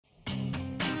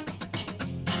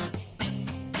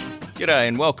G'day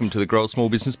and welcome to the Grow a Small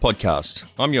Business Podcast.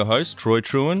 I'm your host, Troy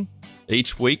Truen.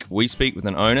 Each week, we speak with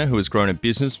an owner who has grown a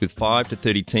business with 5 to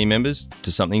 30 team members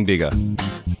to something bigger.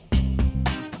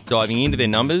 Diving into their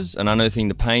numbers and unearthing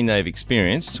the pain they've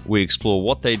experienced, we explore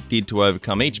what they did to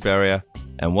overcome each barrier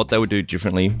and what they would do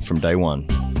differently from day one.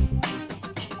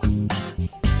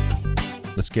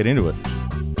 Let's get into it.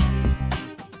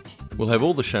 We'll have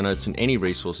all the show notes and any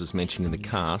resources mentioned in the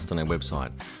cast on our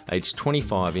website. Aged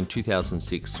 25 in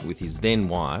 2006 with his then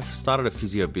wife, started a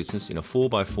physio business in a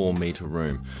 4x4 metre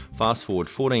room. Fast forward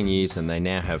 14 years and they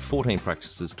now have 14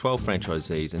 practices, 12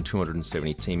 franchisees and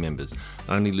 270 team members,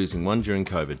 only losing one during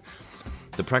COVID.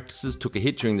 The practices took a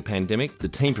hit during the pandemic, the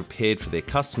team prepared for their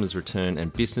customers' return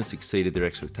and business exceeded their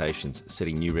expectations,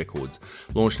 setting new records.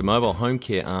 Launched a mobile home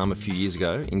care arm a few years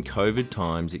ago. In COVID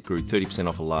times, it grew 30%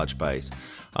 off a large base.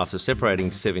 After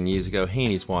separating 7 years ago, he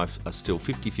and his wife are still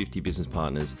 50-50 business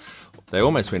partners. They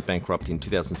almost went bankrupt in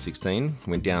 2016,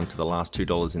 went down to the last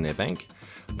 $2 in their bank.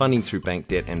 Funding through bank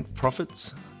debt and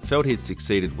profits. Felt he'd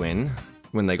succeeded when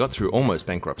they got through almost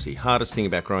bankruptcy. Hardest thing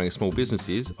about growing a small business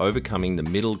is overcoming the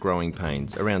middle growing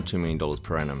pains, around $2 million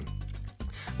per annum.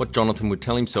 What Jonathan would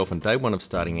tell himself on day one of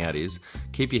starting out is,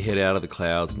 keep your head out of the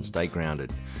clouds and stay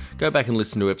grounded. Go back and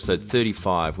listen to episode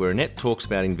 35, where Annette talks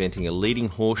about inventing a leading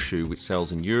horseshoe which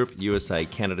sells in Europe, USA,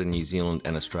 Canada, New Zealand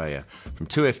and Australia. From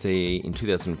 2 FTE in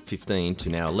 2015 to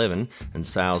now 11, and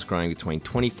sales growing between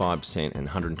 25% and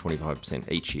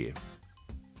 125% each year.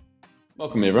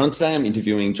 Welcome everyone. Today I'm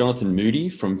interviewing Jonathan Moody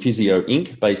from Physio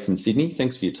Inq, based in Sydney.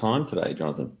 Thanks for your time today,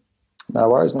 Jonathan. No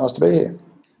worries, nice to be here.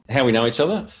 How we know each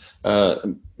other? A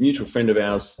mutual friend of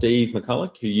ours, Steve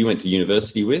McCulloch, who you went to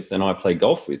university with and I play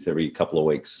golf with every couple of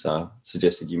weeks,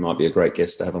 suggested you might be a great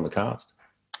guest to have on the cast.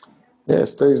 Yeah,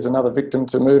 Steve's another victim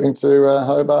to moving to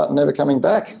Hobart and never coming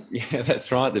back. Yeah,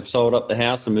 that's right. They've sold up the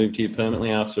house and moved here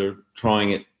permanently after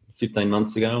trying it 15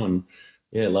 months ago and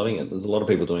yeah, loving it. There's a lot of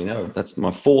people doing that. That's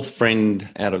my fourth friend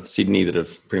out of Sydney that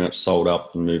have pretty much sold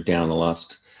up and moved down the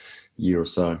last year or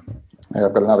so. Yeah,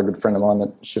 I've got another good friend of mine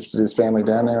that shifted his family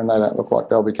down there and they don't look like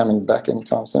they'll be coming back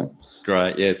anytime soon.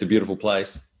 Great. Yeah, it's a beautiful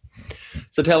place.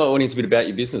 So tell our audience a bit about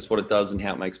your business, what it does and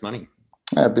how it makes money.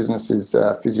 Our business is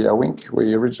Physio Inq.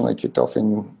 We originally kicked off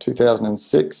in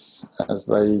 2006 as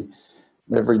the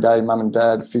everyday mum and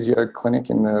dad physio clinic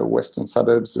in the western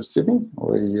suburbs of Sydney.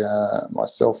 We,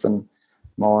 myself and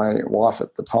my wife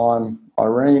at the time,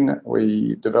 Irene,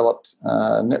 we developed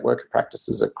a network of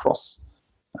practices across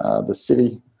the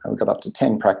city. We got up to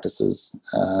 10 practices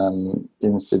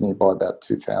in Sydney by about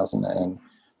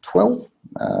 2012.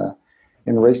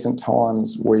 In recent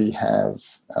times, we have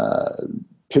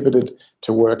pivoted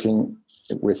to working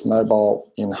with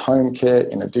mobile in-home care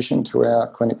in addition to our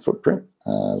clinic footprint.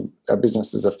 Our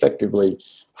business is effectively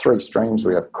 3 streams.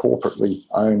 We have corporately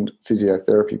owned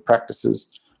physiotherapy practices.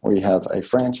 We have a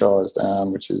franchised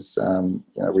arm, which is,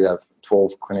 we have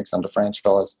 12 clinics under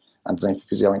franchise underneath the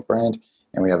Physio Inq brand,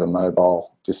 and we have a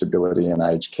mobile disability and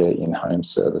aged care in-home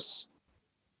service.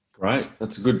 Great.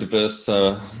 That's a good diverse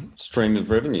stream of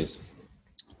revenues.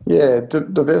 Yeah,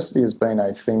 diversity has been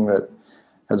a thing that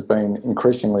has been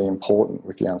increasingly important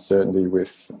with the uncertainty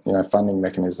with, funding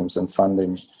mechanisms and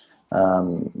funding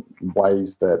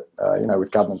ways that,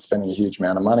 with government spending a huge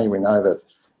amount of money, we know that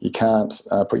you can't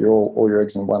put all your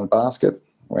eggs in one basket.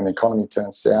 When the economy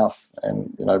turns south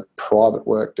and, private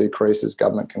work decreases,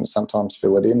 government can sometimes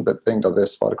fill it in, but being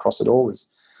diversified across it all is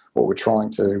what we're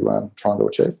trying to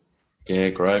achieve. Yeah,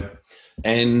 great.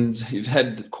 And you've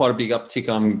had quite a big uptick,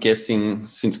 I'm guessing,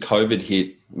 since COVID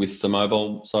hit with the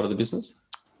mobile side of the business?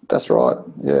 That's right.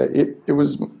 Yeah,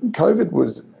 COVID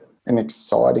was an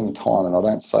exciting time, and I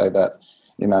don't say that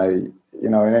in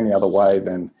any other way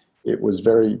than it was a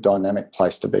very dynamic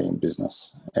place to be in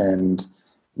business. And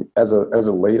as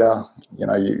a leader, you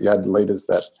had leaders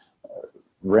that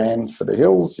ran for the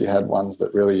hills. You had ones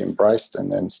that really embraced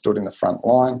and then stood in the front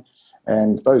line.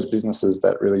 And those businesses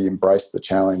that really embraced the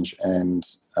challenge and,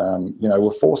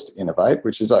 were forced to innovate,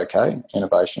 which is okay.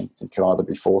 Innovation, it can either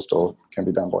be forced or can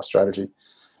be done by strategy,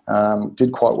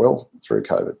 did quite well through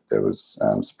COVID. There was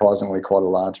surprisingly quite a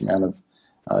large amount of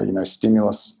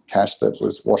stimulus cash that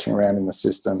was washing around in the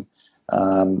system.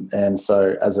 And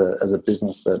so as a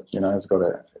business that, has got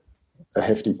a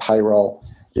hefty payroll,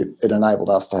 it enabled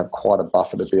us to have quite a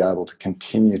buffer to be able to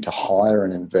continue to hire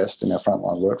and invest in our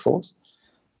frontline workforce.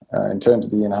 In terms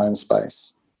of the in-home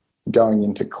space, going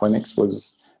into clinics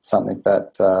was something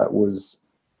that was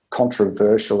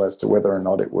controversial as to whether or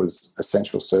not it was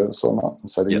essential service or not. And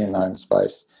so the in-home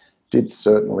space did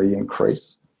certainly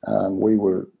increase. We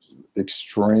were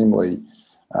extremely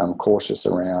cautious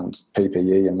around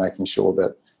PPE and making sure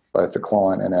that both the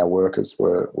client and our workers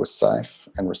were safe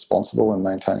and responsible in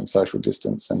maintaining social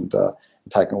distance and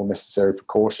taking all necessary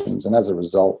precautions. And as a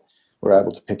result, we're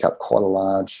able to pick up quite a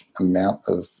large amount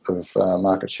of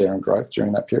market share and growth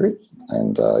during that period.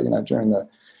 And during the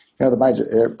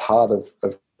major part of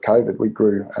COVID, we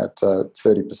grew at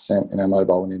 30% in our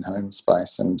mobile and in-home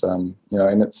space, and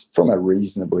and it's from a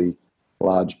reasonably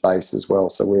large base as well.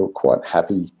 So we were quite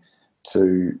happy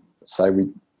to say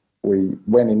we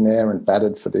went in there and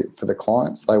batted for the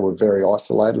clients. They were very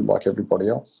isolated, like everybody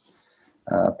else.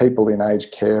 People in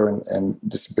aged care and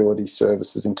disability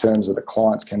services, in terms of the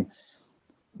clients,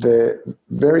 they're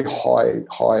very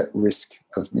high at risk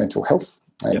of mental health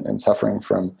and suffering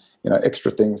from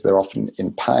extra things. They're often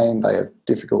in pain. They have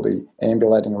difficulty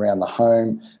ambulating around the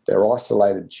home. They're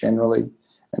isolated generally.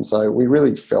 And so we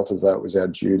really felt as though it was our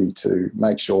duty to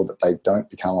make sure that they don't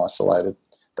become isolated,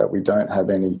 that we don't have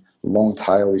any long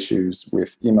tail issues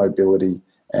with immobility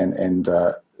and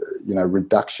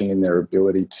reduction in their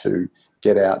ability to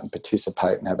get out and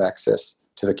participate and have access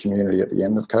to the community at the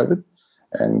end of COVID.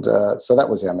 And so that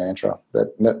was our mantra,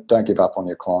 that don't give up on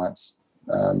your clients,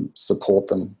 support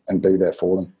them and be there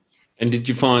for them. And did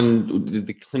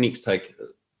the clinics take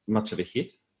much of a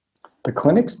hit? The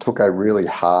clinics took a really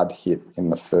hard hit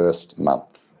in the first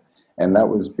month, and that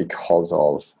was because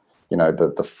of,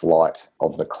 the flight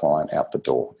of the client out the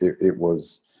door. It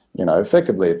was,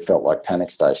 effectively it felt like panic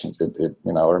stations. I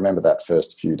remember that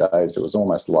first few days, it was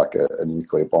almost like a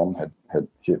nuclear bomb had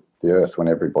hit the earth when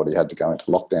everybody had to go into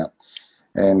lockdown.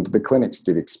 And the clinics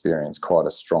did experience quite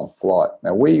a strong flight.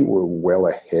 Now, we were well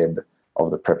ahead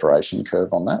of the preparation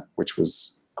curve on that, which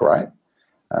was great.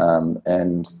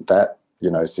 And that,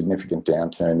 significant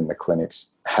downturn in the clinics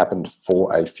happened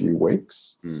for a few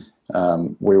weeks.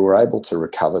 We were able to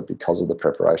recover because of the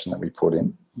preparation that we put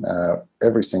in.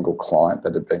 Every single client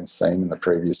that had been seen in the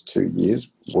previous 2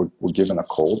 years were given a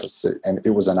call to see, and it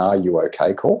was an "Are you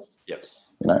okay?" call. Yep.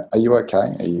 Are you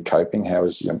okay? Are you coping? How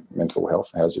is your mental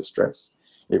health? How's your stress?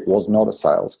 It was not a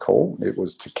sales call. It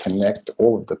was to connect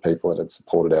all of the people that had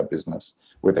supported our business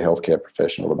with a healthcare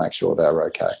professional to make sure they were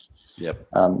okay. Yep.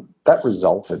 That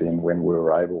resulted in, when we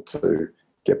were able to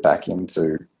get back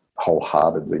into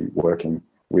wholeheartedly working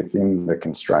within the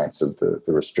constraints of the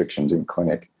restrictions in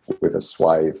clinic, with a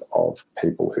swathe of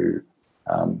people who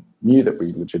knew that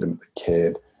we legitimately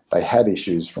cared. They had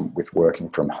issues with working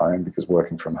from home, because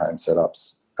working from home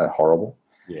setups are horrible.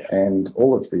 Yeah. And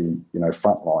all of the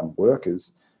frontline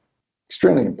workers,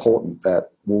 extremely important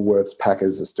that Woolworths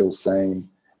packers are still seeing,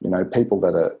 people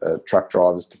that are truck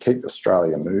drivers, to keep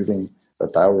Australia moving,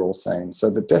 that they were all seeing. So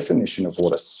the definition of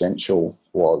what essential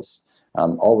was, I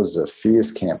was a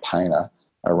fierce campaigner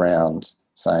around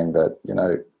saying that,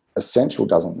 essential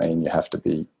doesn't mean you have to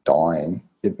be dying.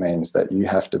 It means that you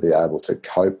have to be able to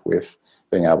cope with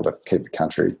being able to keep the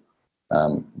country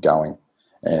going.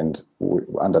 And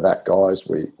under that guise,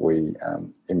 we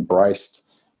embraced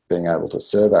being able to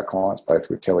serve our clients both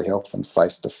with telehealth and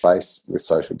face-to-face with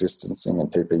social distancing and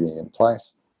PPE in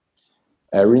place.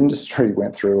 Our industry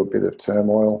went through a bit of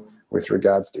turmoil with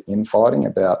regards to infighting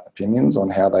about opinions on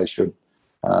how they should,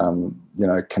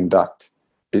 conduct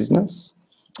business.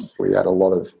 We had a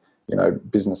lot of,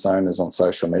 business owners on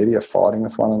social media fighting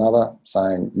with one another,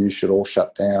 saying you should all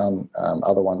shut down.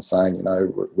 Other ones saying,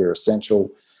 we're essential.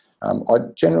 I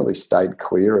generally stayed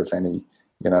clear of any,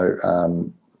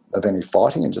 of any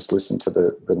fighting, and just listened to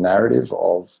the narrative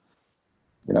of,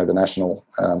 the national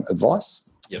advice.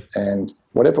 Yep. And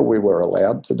whatever we were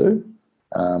allowed to do,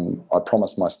 I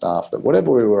promised my staff that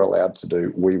whatever we were allowed to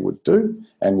do, we would do,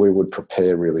 and we would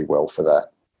prepare really well for that.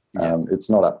 It's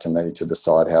not up to me to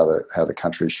decide how the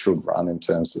country should run in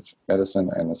terms of medicine,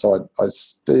 and so I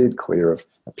steered clear of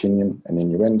opinion and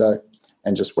innuendo,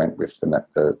 and just went with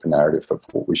the narrative of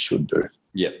what we should do.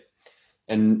 Yep.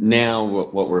 And now,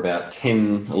 what we're about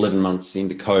 10, 11 months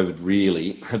into COVID,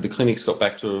 really, have the clinics got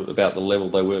back to about the level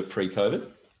they were pre-COVID?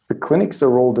 The clinics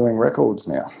are all doing records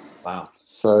now. Wow.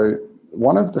 So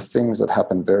one of the things that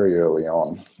happened very early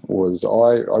on was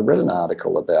I read an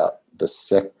article about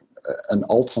an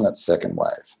alternate second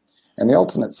wave. And the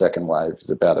alternate second wave is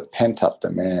about a pent-up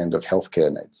demand of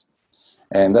healthcare needs.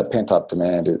 And that pent-up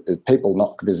demand is people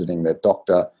not visiting their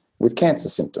doctor with cancer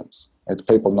symptoms. It's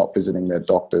people not visiting their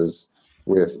doctors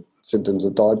with symptoms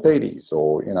of diabetes,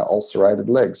 or, ulcerated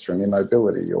legs from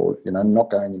immobility, or, not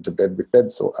going into bed with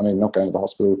bed sores. Not going to the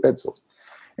hospital with bed sores.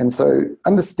 And so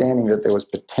understanding that there was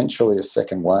potentially a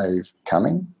second wave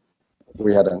coming,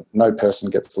 we had a no person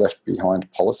gets left behind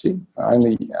policy.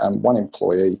 Only one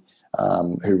employee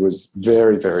who was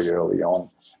very, very early on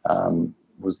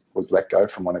was let go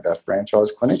from one of our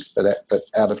franchise clinics, but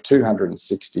out of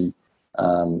 260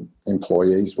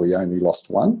 employees, we only lost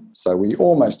one. So we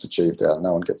almost achieved our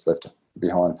no one gets left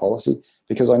behind policy,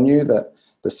 because I knew that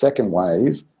the second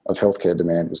wave of healthcare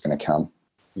demand was going to come.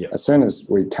 Yep. As soon as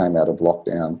we came out of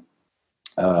lockdown,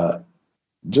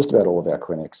 just about all of our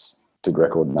clinics did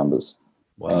record numbers.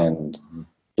 Wow. And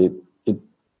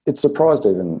it surprised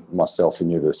even myself, who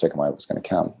knew the second wave was going to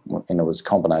come. And it was a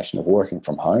combination of working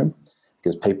from home,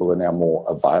 because people are now more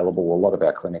available. A lot of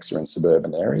our clinics are in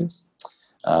suburban areas.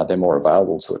 They're more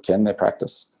available to attend their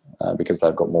practice because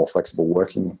they've got more flexible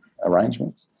working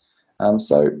arrangements. Yes,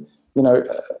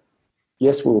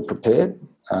 we were prepared,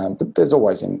 but there's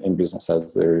always in business,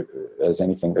 as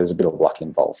anything, there's a bit of luck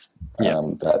involved.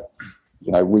 That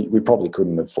we probably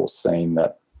couldn't have foreseen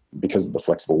that, because of the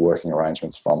flexible working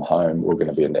arrangements from home, we're going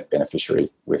to be a net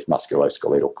beneficiary with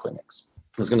musculoskeletal clinics.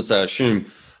 I was going to say, I assume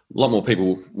a lot more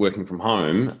people working from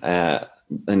home,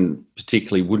 and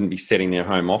particularly wouldn't be setting their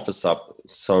home office up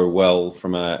so well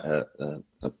from a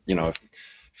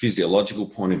physiological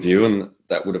point of view, and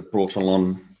that would have brought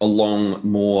along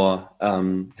more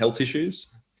health issues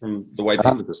from the way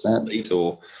people 100%. eat.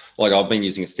 Or like, I've been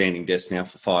using a standing desk now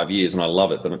for 5 years and I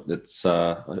love it, but it's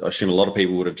I assume a lot of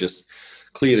people would have just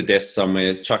cleared a desk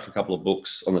somewhere, chucked a couple of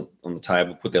books on the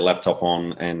table, put their laptop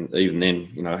on, and even then,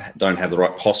 don't have the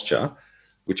right posture,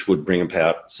 which would bring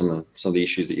about some of the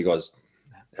issues that you guys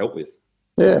help with.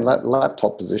 Yeah, and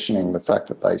laptop positioning, the fact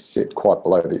that they sit quite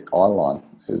below the eye line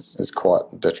is quite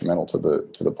detrimental to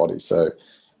the body. So,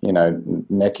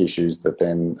 neck issues that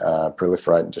then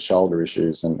proliferate into shoulder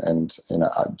issues, and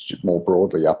more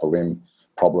broadly, upper limb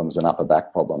problems and upper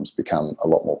back problems become a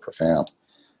lot more profound.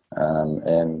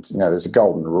 There's a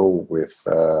golden rule with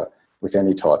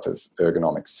any type of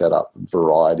ergonomic setup.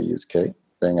 Variety is key.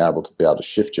 Being able to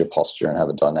shift your posture and have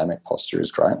a dynamic posture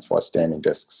is great. That's why standing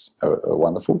desks are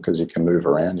wonderful, because you can move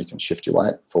around, you can shift your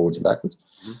weight forwards and backwards.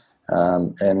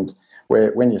 And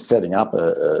when you're setting up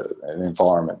an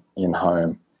environment in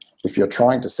home, if you're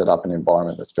trying to set up an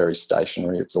environment that's very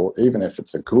stationary, even if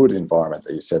it's a good environment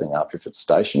that you're setting up, if it's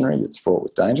stationary, it's fraught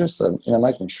with danger. So,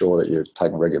 making sure that you're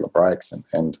taking regular breaks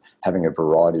and having a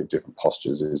variety of different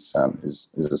postures is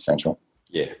essential.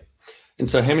 Yeah. And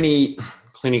so how many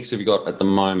clinics have you got at the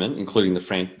moment, including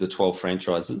the 12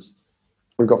 franchises?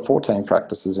 We've got 14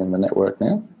 practices in the network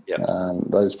now. Yep.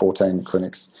 Those 14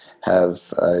 clinics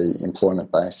have an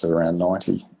employment base of around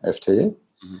 90 FTE.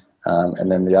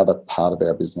 And then the other part of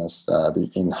our business, the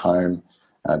in-home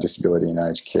disability and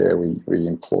aged care, we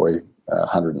employ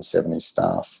 170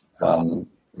 staff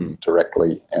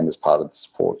directly and as part of the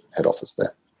support head office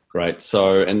there. Great.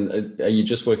 So, and are you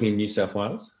just working in New South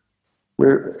Wales?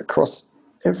 We're across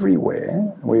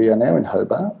everywhere. We are now in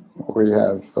Hobart. We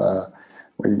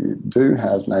do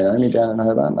have Naomi down in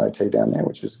Hobart, no T down there,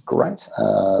 which is great.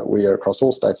 We are across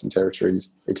all states and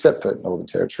territories except for Northern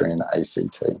Territory and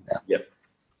ACT now. Yep.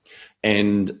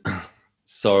 And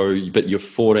so, but your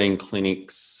 14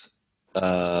 clinics,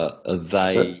 are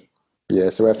they?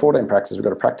 So our 14 practices, we've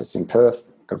got a practice in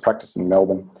Perth, got a practice in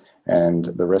Melbourne, and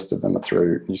the rest of them are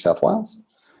through New South Wales.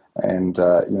 And,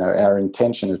 our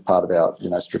intention as part of our,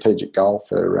 strategic goal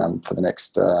for the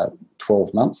next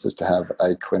 12 months is to have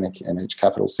a clinic in each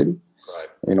capital city. Right.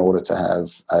 In order to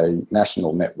have a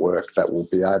national network that will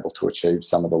be able to achieve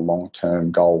some of the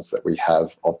long-term goals that we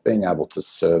have of being able to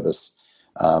service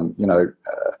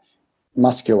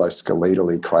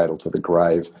musculoskeletally cradle to the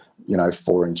grave,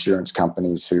 for insurance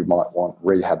companies who might want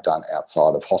rehab done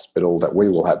outside of hospital, that we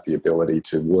will have the ability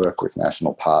to work with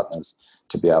national partners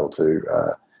to be able to,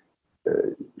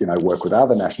 work with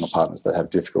other national partners that have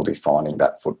difficulty finding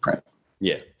that footprint.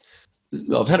 Yeah.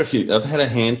 I've had a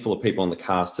handful of people on the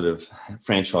cast that have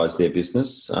franchised their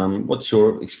business. What's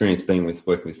your experience been with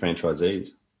working with franchisees?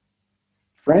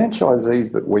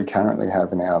 Franchisees that we currently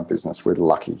have in our business, we're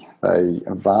lucky. A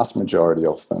vast majority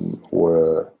of them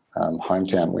were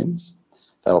hometown wins.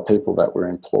 They were people that were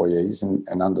employees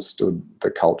and understood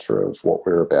the culture of what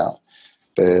we're about.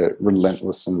 They're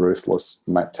relentless and ruthless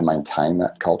to maintain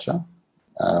that culture.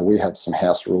 We have some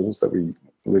house rules that we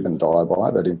live and die by,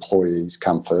 that employees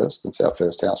come first. It's our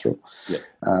first house rule. Yep.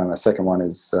 The second one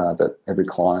is that every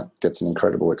client gets an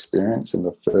incredible experience. And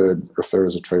the third,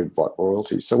 referrers are treated like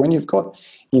royalty. So when you've got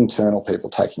internal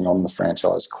people taking on the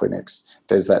franchise clinics,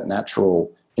 there's that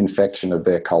natural infection of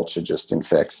their culture just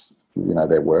infects,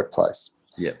 their workplace.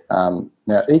 Yeah.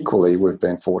 Now, equally, we've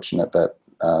been fortunate that,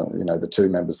 the two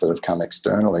members that have come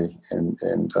externally in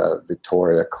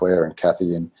Victoria, Claire and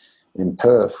Kathy in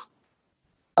Perth,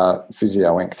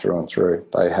 Physio Inq through and through.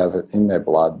 They have it in their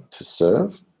blood to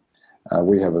serve.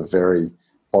 We have a very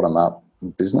bottom-up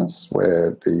business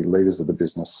where the leaders of the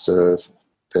business serve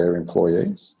their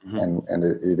employees. And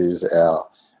it is our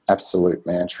absolute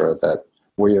mantra that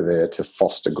we are there to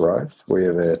foster growth. We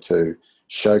are there to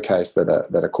showcase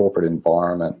that a corporate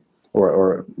environment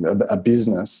or a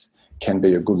business can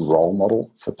be a good role model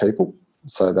for people,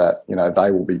 so that, you know,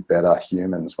 they will be better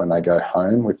humans when they go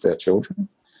home with their children.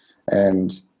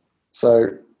 And so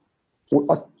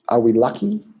are we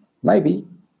lucky? Maybe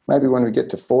when we get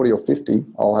to 40 or 50,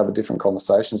 I'll have a different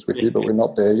conversations with you, but we're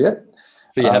not there yet.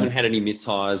 So you haven't had any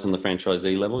mishires on the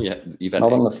franchisee level? You've had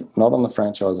not on the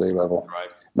franchisee level. Right.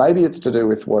 Maybe it's to do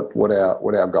with what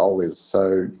our goal is.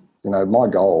 So, you know, my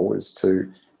goal is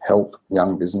to help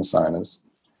young business owners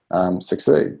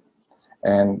succeed.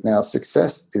 And now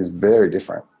success is very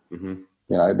different. You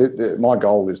know, my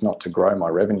goal is not to grow my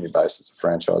revenue base as a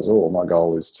franchisor. My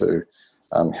goal is to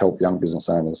help young business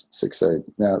owners succeed.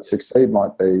 Now, succeed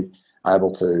might be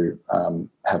able to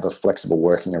have a flexible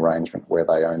working arrangement where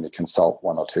they only consult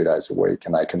 1 or 2 days a week,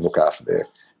 and they can look after their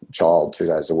child 2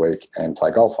 days a week and play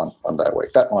golf one day a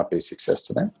week. That might be success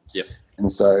to them. Yep.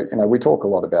 And so, you know, we talk a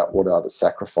lot about what are the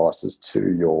sacrifices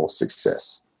to your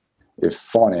success. If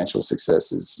financial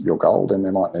success is your goal, then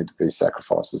there might need to be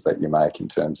sacrifices that you make in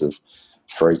terms of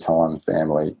free time,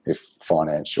 family, if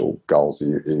financial goals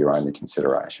are your only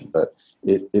consideration. But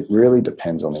it really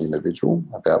depends on the individual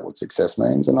about what success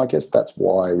means. And I guess that's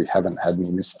why we haven't had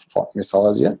any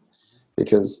mishires yet,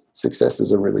 because success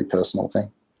is a really personal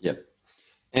thing. Yep.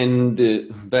 And the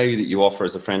value that you offer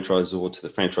as a franchisor to the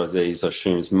franchisees, I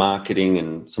assume, is marketing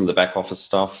and some of the back office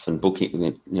stuff and booking,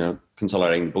 you know,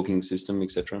 consolidating the booking system,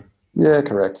 etc. Yeah,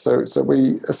 correct. So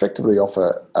we effectively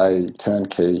offer a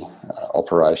turnkey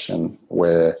operation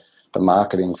where the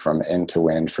marketing from end to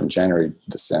end, from January to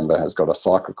December, has got a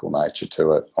cyclical nature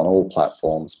to it on all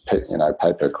platforms, you know,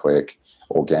 pay-per-click,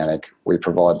 organic. We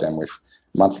provide them with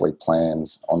monthly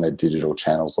plans on their digital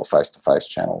channels or face-to-face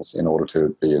channels in order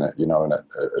to be an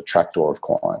attractor of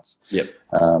clients. Yep.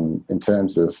 In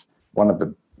terms of one of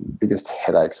the biggest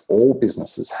headaches all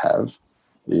businesses have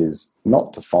is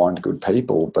not to find good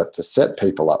people, but to set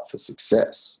people up for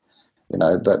success. You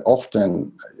know, that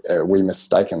often we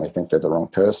mistakenly think they're the wrong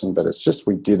person, but it's just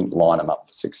we didn't line them up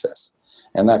for success.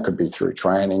 And that could be through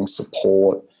training,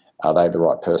 support. Are they the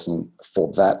right person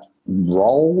for that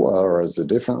role, or is a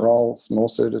different role more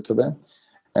suited to them?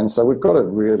 And so we've got a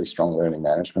really strong learning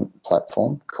management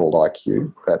platform called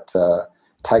IQ that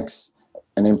takes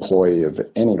an employee of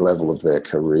any level of their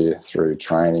career through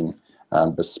training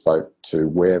bespoke to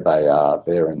where they are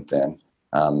there and then.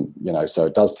 You know, so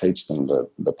it does teach them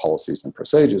the policies and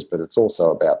procedures, but it's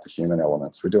also about the human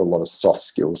elements. We do a lot of soft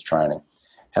skills training,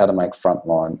 how to make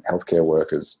frontline healthcare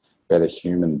workers better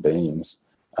human beings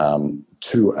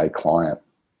to a client.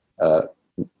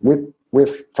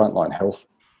 With frontline health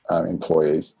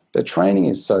employees, their training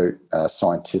is so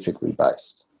scientifically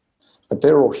based, but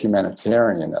they're all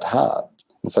humanitarian at heart.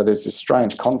 And so there's this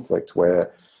strange conflict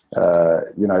where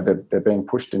you know, they're being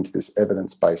pushed into this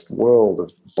evidence-based world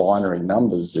of binary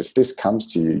numbers. If this comes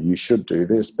to you, you should do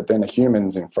this, but then a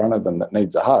human's in front of them that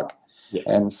needs a hug. Yeah.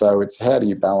 And so it's how do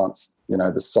you balance, you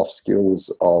know, the soft skills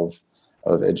of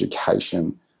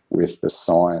education with the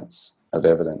science of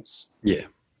evidence. Yeah,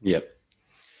 yep.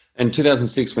 And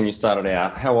 2006, when you started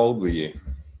out, how old were you?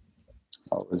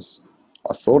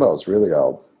 I thought I was really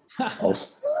old. I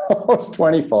was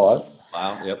 25.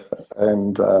 Wow, yep.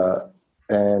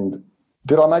 And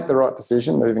did I make the right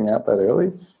decision moving out that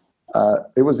early?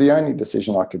 It was the only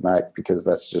decision I could make because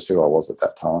that's just who I was at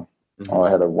that time. Mm-hmm. I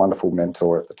had a wonderful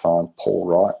mentor at the time, Paul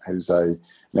Wright, who's a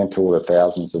mentor to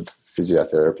thousands of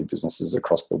physiotherapy businesses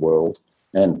across the world,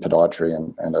 and podiatry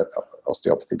and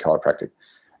osteopathy chiropractic.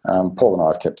 Paul and I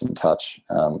have kept in touch,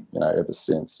 you know, ever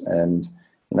since. And,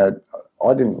 you know,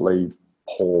 I didn't leave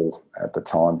Paul at the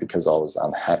time because I was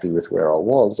unhappy with where I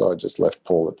was. I just left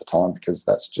Paul at the time because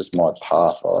that's just my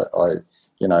path. I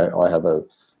have a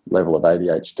level of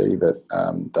ADHD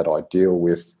that I deal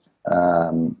with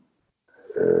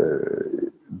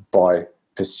by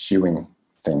pursuing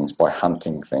things, by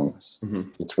hunting things. Mm-hmm.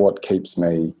 It's what keeps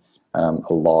me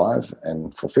alive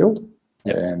and fulfilled.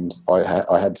 Yep. And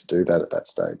I had to do that at that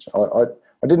stage.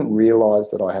 I didn't realise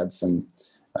that I had some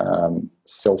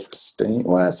self-esteem.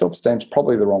 Well, self-esteem is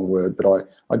probably the wrong word, but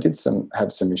I did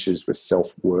have some issues with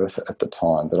self-worth at the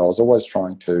time, that I was always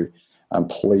trying to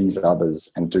please others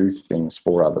and do things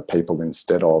for other people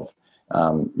instead of,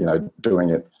 you know, doing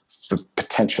it for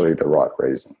potentially the right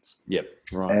reasons. Yep,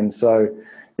 right. And so,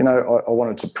 you know, I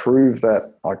wanted to prove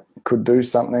that I could do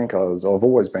something. I've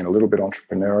always been a little bit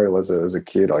entrepreneurial as a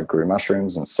kid. I grew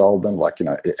mushrooms and sold them, like, you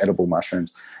know, edible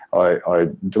mushrooms. I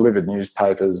delivered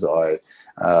newspapers. I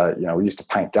We used to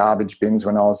paint garbage bins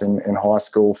when I was in high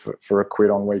school for a quid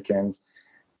on weekends.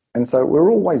 And so I was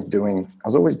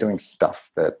always doing stuff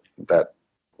that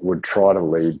would try to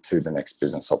lead to the next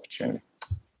business opportunity.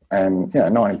 And,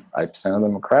 98% of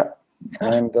them were crap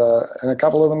and a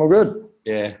couple of them were good.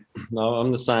 Yeah, no,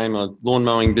 I'm the same. A lawn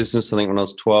mowing business, I think when I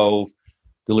was 12,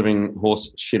 delivering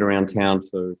horse shit around town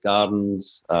for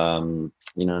gardens, paper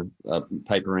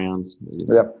rounds.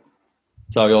 Yep.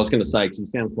 So I was going to say, because you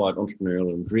sound quite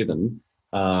entrepreneurial and driven.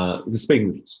 Speaking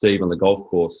with Steve on the golf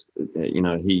course,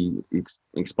 he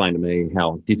explained to me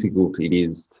how difficult it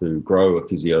is to grow a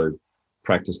physio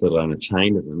practice, let alone a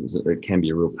chain of them. It can be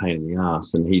a real pain in the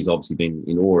ass. And he's obviously been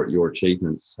in awe at your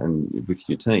achievements and with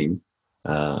your team.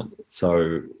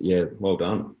 So yeah, well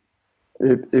done.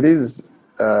 It is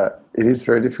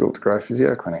very difficult to grow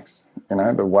physio clinics.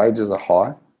 The wages are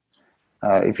high.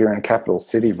 If you're in a capital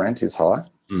city, rent is high.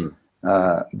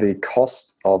 The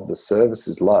cost of the service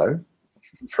is low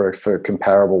for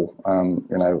comparable,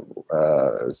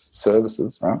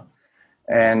 services, right?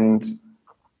 And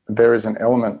there is an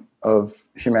element of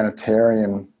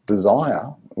humanitarian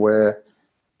desire where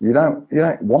you don't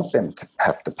want them to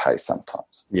have to pay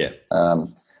sometimes. Yeah.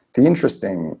 The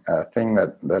interesting thing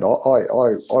that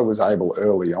I was able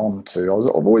early on to,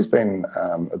 I've always been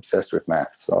obsessed with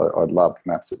maths. I loved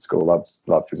maths at school,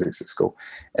 loved physics at school.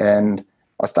 And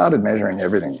I started measuring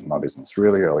everything in my business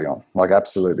really early on, like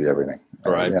absolutely everything.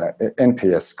 Right.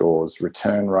 NPS scores,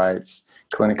 return rates,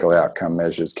 clinical outcome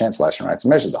measures, cancellation rates,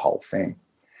 measured the whole thing.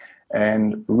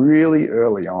 And really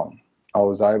early on, I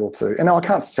was able to, and I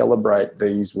can't celebrate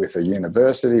these with a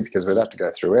university because we'd have to go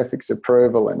through ethics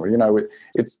approval, and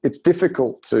it's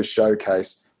difficult to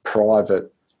showcase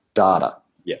private data,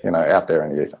 out there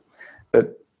in the ether.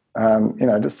 But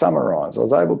to summarise, I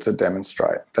was able to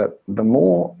demonstrate that the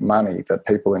more money that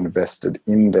people invested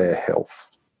in their health,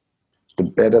 the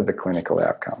better the clinical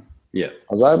outcome. Yeah,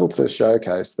 I was able to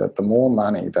showcase that the more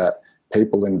money that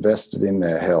people invested in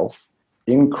their health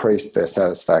increased their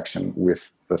satisfaction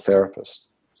with the therapist.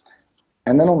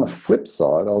 And then on the flip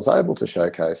side, I was able to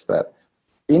showcase that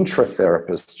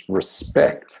intra-therapists'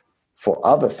 respect for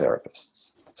other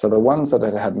therapists, so the ones that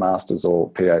had masters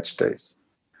or PhDs,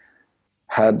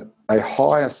 had a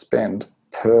higher spend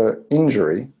per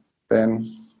injury than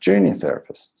junior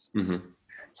therapists. Mm-hmm.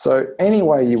 So any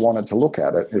way you wanted to look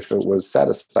at it, if it was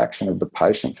satisfaction of the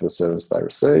patient for the service they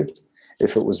received,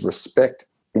 if it was respect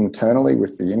internally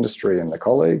with the industry and the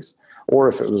colleagues, or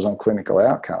if it was on clinical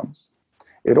outcomes,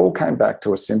 it all came back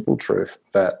to a simple truth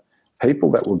that people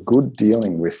that were good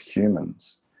dealing with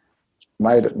humans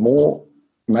made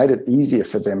it easier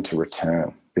for them to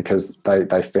return because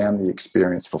they found the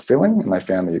experience fulfilling and they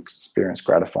found the experience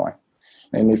gratifying.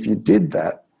 And if you did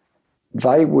that,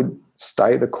 they would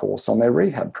stay the course on their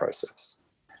rehab process.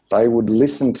 They would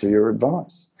listen to your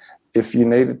advice. If you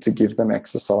needed to give them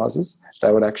exercises,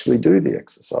 they would actually do the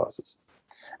exercises.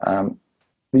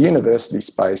 The university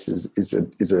space is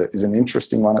an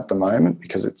interesting one at the moment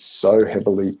because it's so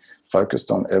heavily focused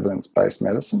on evidence-based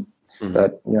medicine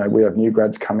that we have new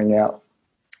grads coming out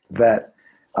that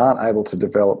aren't able to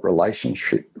develop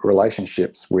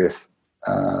relationships with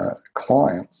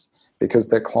clients because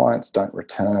their clients don't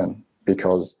return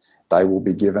because they will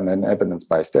be given an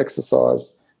evidence-based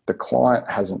exercise. The client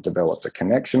hasn't developed a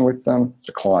connection with them.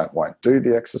 The client won't do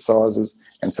the exercises,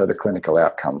 and so the clinical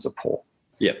outcomes are poor.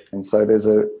 Yeah. And so there's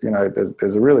an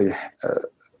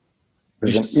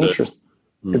interest.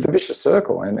 It's a vicious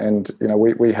circle, and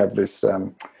we have this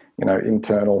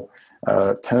internal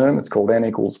term. It's called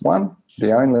N=1.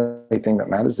 The only thing that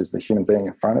matters is the human being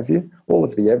in front of you. All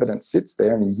of the evidence sits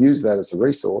there, and you use that as a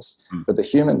resource. But the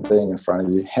human being in front of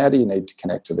you, how do you need to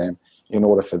connect to them in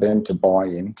order for them to buy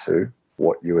into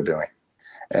what you are doing?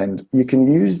 And you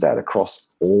can use that across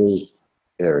all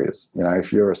areas.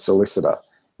 If you're a solicitor,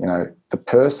 the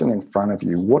person in front of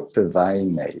you, what do they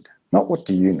need? Not what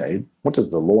do you need? What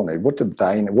does the law need? What do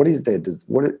they need? What is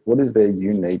their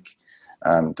unique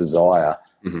desire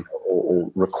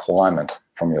or requirement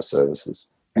from your services?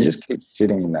 And just keep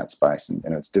sitting in that space,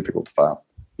 and it's difficult to fail.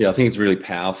 Yeah, I think it's really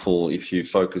powerful if you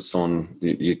focus on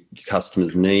your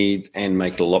customers' needs and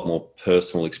make it a lot more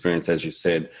personal experience, as you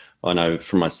said. I know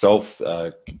for myself,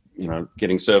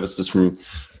 getting services from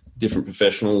different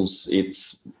professionals,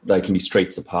 they can be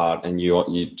streets apart, and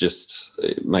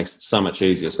it makes it so much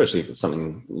easier, especially if it's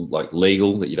something like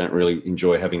legal that you don't really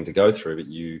enjoy having to go through, but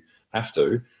you have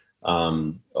to.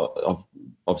 I've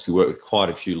obviously worked with quite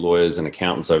a few lawyers and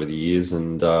accountants over the years,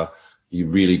 and you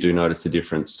really do notice the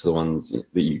difference to the ones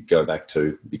that you go back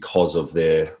to because of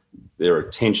their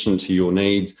attention to your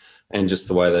needs and just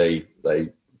the way they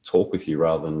talk with you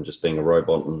rather than just being a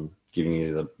robot and giving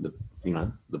you the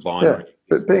binary. Yeah,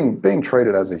 but being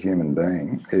treated as a human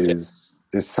being is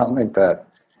something that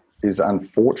is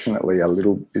unfortunately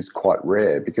is quite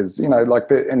rare, because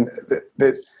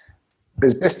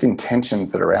there's best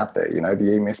intentions that are out there.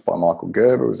 The E-Myth by Michael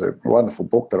Gerber was a wonderful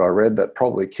book that I read that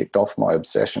probably kicked off my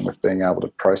obsession with being able to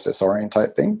process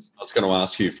orientate things. I was going to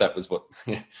ask you if that was what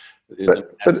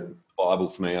but the Bible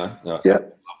for me. I love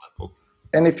that book.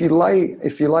 And if you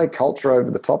lay culture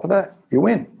over the top of that, you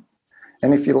win.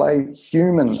 And if you lay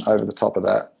human over the top of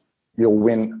that, you'll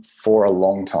win for a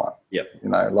long time. Yep.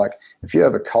 If you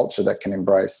have a culture that can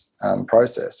embrace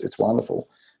process, it's wonderful.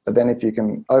 But then if you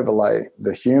can overlay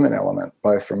the human element,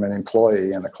 both from an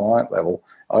employee and the client level,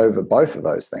 over both of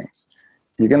those things,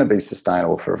 you're going to be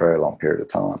sustainable for a very long period of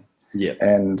time. Yeah.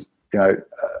 And,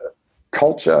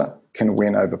 culture can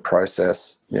win over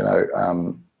process,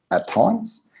 at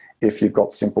times, if you've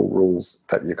got simple rules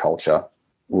that your culture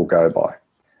will go by.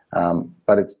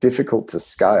 But it's difficult to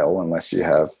scale unless you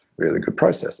have really good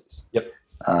processes. Yep.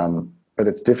 But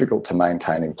it's difficult to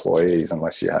maintain employees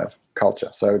unless you have culture.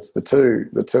 So it's the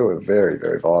two are very,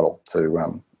 very vital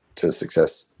to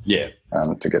success. Yeah.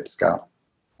 To get to scale.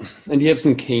 And do you have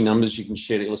some key numbers you can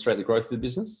share to illustrate the growth of the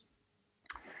business?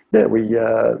 Yeah, we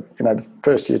the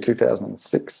first year,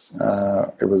 2006,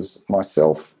 it was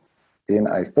myself in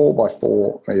a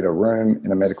 4x4 metre room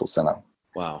in a medical centre.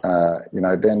 Wow.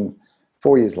 Then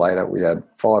 4 years later, we had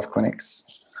 5 clinics.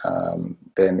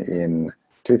 Then in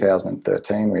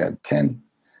 2013, we had 10.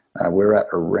 We're at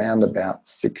around about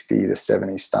 60 to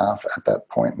 70 staff at that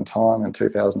point in time in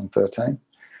 2013.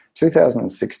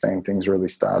 2016, things really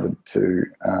started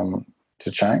to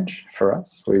change for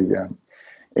us. We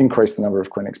increased the number of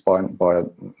clinics by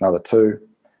another 2.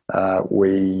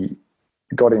 We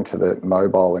got into the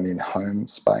mobile and in-home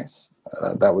space.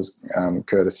 That was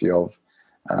courtesy of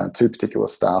 2 particular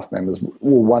staff members.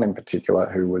 Well, one in particular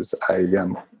who was a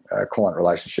client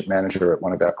relationship manager at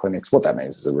one of our clinics. What that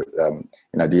means is, the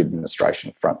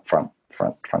administration front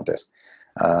desk.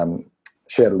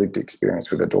 She had a lived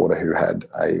experience with her daughter who had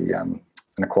an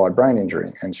acquired brain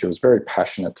injury, and she was very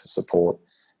passionate to support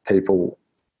people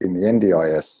in the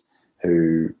NDIS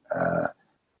who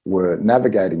were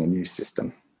navigating a new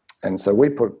system. And so we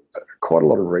put quite a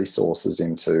lot of resources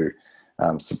into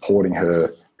supporting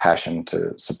her passion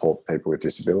to support people with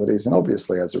disabilities. And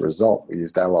obviously, as a result, we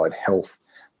used allied health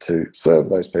to serve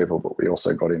those people, but we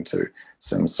also got into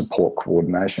some support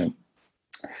coordination.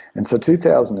 And so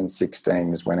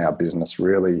 2016 is when our business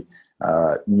really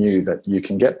knew that you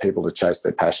can get people to chase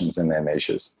their passions in their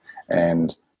niches.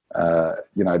 And, the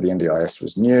NDIS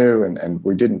was new, and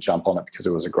we didn't jump on it because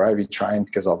it was a gravy train,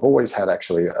 because I've always had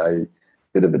actually a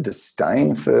bit of a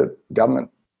disdain for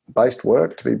government-based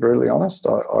work, to be brutally honest.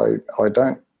 I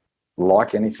don't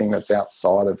like anything that's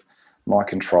outside of my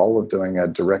control of doing a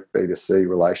direct B2C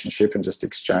relationship and just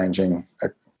exchanging a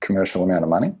commercial amount of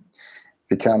money.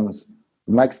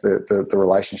 Makes the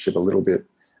relationship a little bit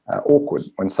awkward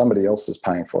when somebody else is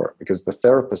paying for it, because the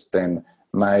therapist then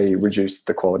may reduce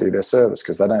the quality of their service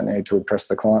because they don't need to impress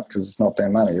the client because it's not their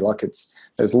money.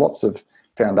 There's lots of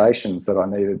foundations that I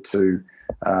needed to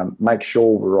make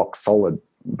sure were rock solid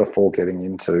before getting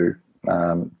into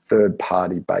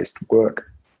third-party based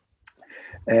work.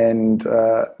 And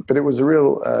but it was a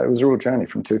real journey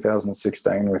from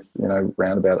 2016 with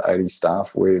around about 80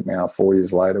 staff. We're now 4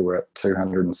 years later, we're at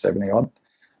 270 odd.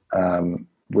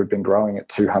 We've been growing at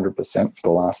 200% for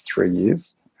the last 3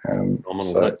 years.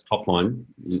 That's top line.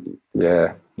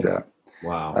 Yeah.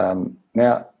 Wow.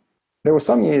 Now there were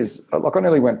some years, like I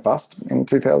nearly went bust in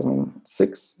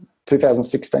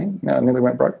 2016. I nearly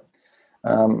went broke.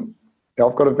 I've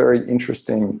got a very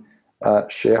interesting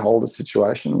shareholder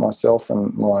situation. Myself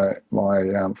and my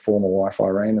former wife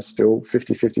Irene are still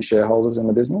 50-50 shareholders in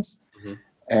the business,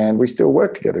 and we still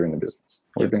work together in the business.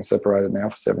 We've been separated now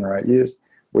for 7 or 8 years.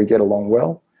 We get along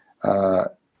well.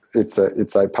 It's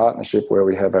a partnership where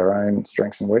we have our own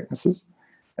strengths and weaknesses,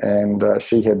 and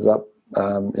she heads up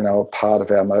a part of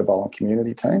our mobile and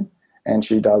community team, and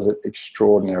she does it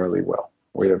extraordinarily well.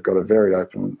 We have got a very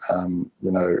open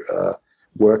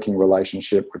working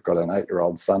relationship. We've got an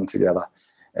 8-year-old son together,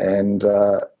 and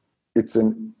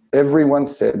everyone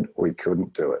said we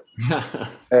couldn't do it.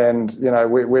 And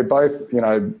we're both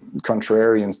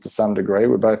contrarians to some degree.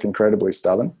 We're both incredibly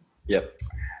stubborn. Yep.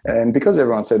 And because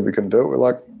everyone said we couldn't do it, we're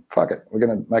like, fuck it, we're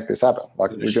going to make this happen.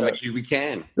 We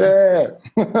can. Yeah.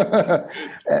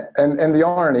 and the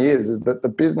irony is that the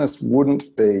business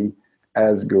wouldn't be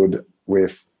as good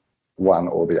with one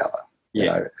or the other.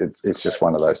 Yeah. It's just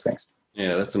one of those things.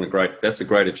 Yeah, that's a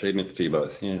great achievement for you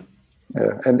both. Yeah.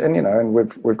 Yeah, and you know, and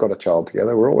we've got a child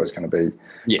together. We're always going to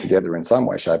be together in some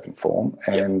way, shape, and form.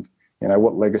 And you know,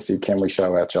 what legacy can we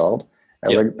show our child?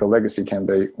 The legacy can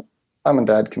be, mum and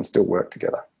dad can still work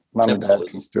together. Mum and dad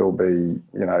can still be,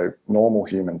 you know, normal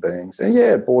human beings. And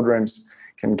yeah, boardrooms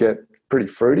can get pretty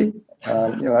fruity.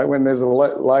 You know, when there's a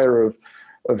layer of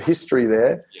history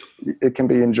there, it can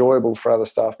be enjoyable for other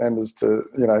staff members to,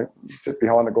 you know, sit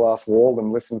behind the glass wall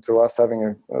and listen to us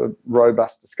having a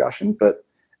robust discussion. But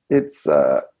it's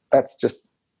that's just,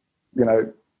 you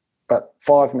know, but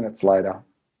 5 minutes later,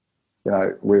 you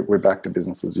know, we're back to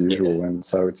business as usual. And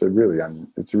so it's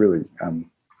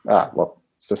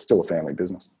still a family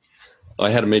business. I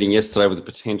had a meeting yesterday with a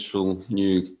potential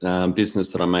new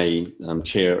business that I may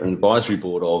chair an advisory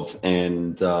board of,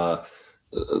 and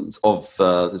there's 4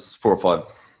 or 5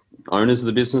 owners of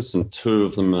the business, and 2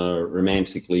 of them are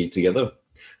romantically together,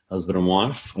 husband and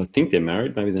wife. I think they're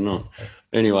married, maybe they're not.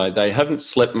 Anyway, they haven't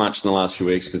slept much in the last few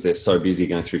weeks because they're so busy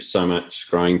going through so much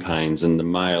growing pains, and the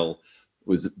male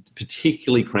was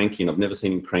particularly cranky, and I've never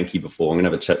seen him cranky before. I'm going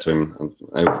to have a chat to him.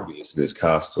 I'll probably listen to this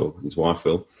cast, or his wife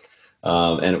will.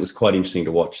 And it was quite interesting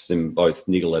to watch them both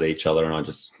niggle at each other, and I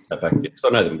just sat back and because I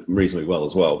know them reasonably well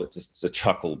as well, but just a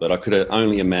chuckle. But I could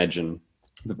only imagine.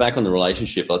 But back on the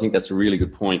relationship, I think that's a really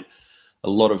good point. A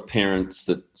lot of parents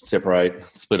that separate,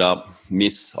 split up,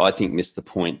 miss the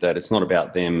point that it's not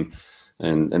about them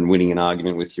and winning an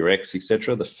argument with your ex,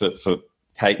 etc. For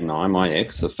Kate and I, my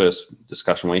ex, the first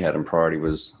discussion we had in priority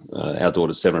was our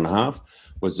daughter's 7.5,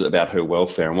 was about her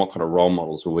welfare and what kind of role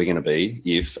models were we going to be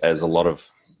if, as a lot of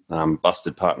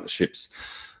busted partnerships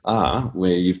are,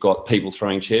 where you've got people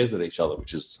throwing chairs at each other,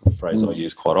 which is a phrase I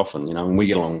use quite often, you know, and we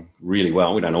get along really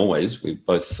well. We don't always. We're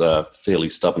both fairly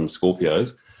stubborn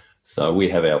Scorpios, so we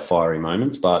have our fiery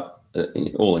moments, but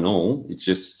all in all, it's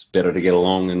just better to get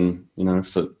along and, you know,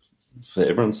 for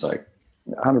everyone's sake.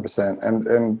 100%.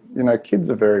 And you know, kids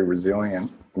are very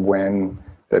resilient when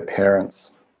their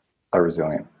parents are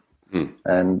resilient.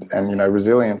 And you know,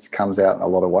 resilience comes out in a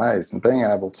lot of ways, and being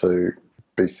able to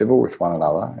be civil with one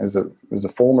another is a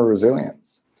form of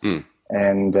resilience.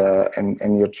 And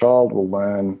your child will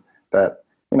learn that,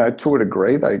 you know, to a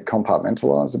degree, they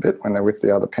compartmentalize a bit when they're with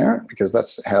the other parent, because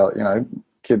that's how, you know,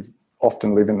 kids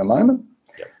often live in the moment.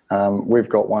 We've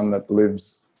got one that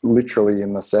lives literally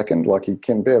in the second. Like, he's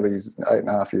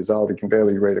 8.5 years old. He can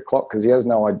barely read a clock because he has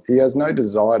no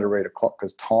desire to read a clock,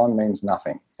 because time means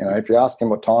nothing. You know, if you ask him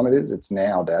what time it is, it's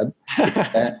now, Dad.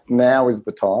 Now is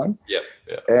the time.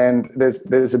 And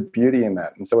there's a beauty in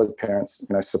that. And so as parents,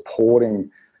 you know,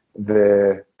 supporting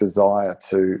their desire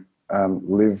to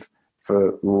live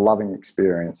for loving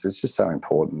experience is just so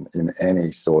important in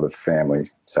any sort of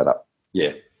family setup.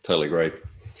 Yeah, totally agree.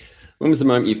 When was the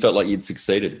moment you felt like you'd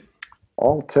succeeded?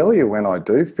 I'll tell you when I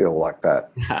do feel like that.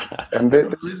 And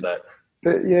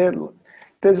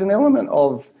there's an element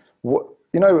of what,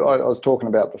 you know, I was talking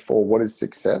about before, what is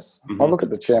success? I look at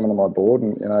the chairman of my board,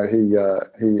 and, you know,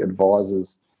 he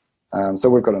advises. So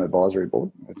we've got an advisory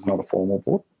board. It's not a formal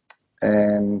board.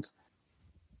 And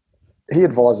he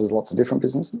advises lots of different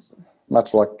businesses,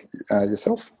 much like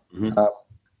yourself.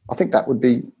 I think that would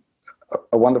be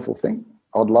a wonderful thing.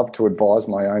 I'd love to advise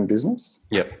my own business.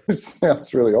 It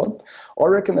sounds really odd. I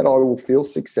reckon that I will feel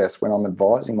success when I'm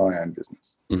advising my own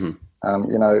business. You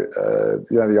know,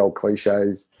 the old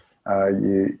cliches.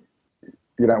 You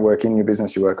don't work in your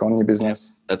business, you work on your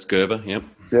business. That's Gerber. Yeah,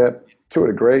 to a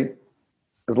degree.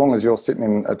 As long as you're sitting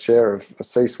in a chair of a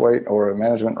C-suite or a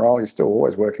management role, you're still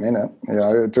always working in it, you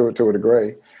know, to a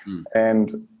degree.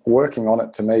 And working on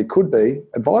it, to me, could be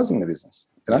advising the business,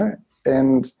 you know.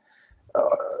 And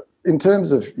in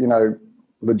terms of, you know,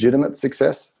 legitimate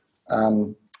success,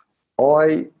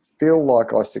 I feel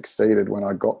like I succeeded when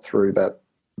I got through that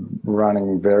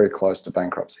running very close to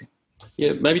bankruptcy.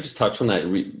 Yeah, maybe just touch on that.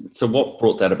 So what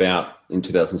brought that about in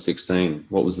 2016?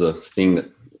 What was the thing that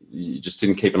you just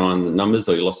didn't keep an eye on the numbers,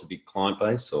 or you lost a big client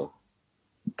base? Or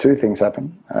 2 things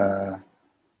happened.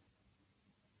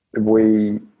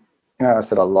 You know, I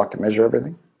said I like to measure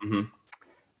everything.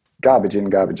 Garbage in,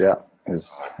 garbage out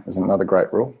is another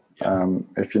great rule.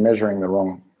 If you're measuring the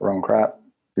wrong crap,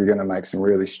 you're going to make some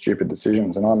really stupid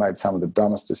decisions. And I made some of the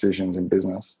dumbest decisions in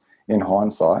business in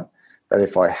hindsight, that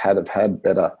if I had have had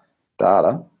better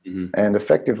data, and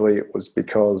effectively it was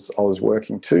because I was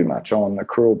working too much on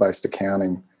accrual-based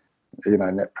accounting, you know,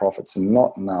 net profits, and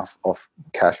not enough off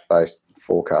cash-based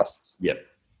forecasts.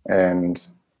 And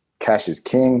cash is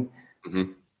king.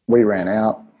 We ran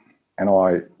out, and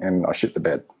I shit the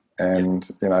bed. And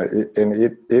you know,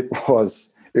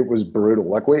 it was brutal.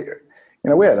 Like, we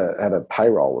had a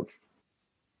payroll of,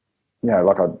 you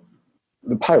know,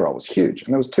 the payroll was huge,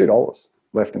 and there was $2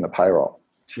 left in the payroll.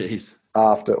 Jeez.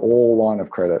 After all lines of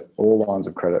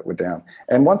credit were down.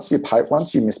 And once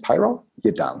you miss payroll,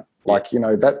 you're done. Like,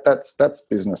 that's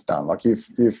business done. Like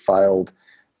you've failed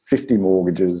 50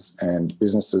 mortgages and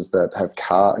businesses that have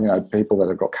people that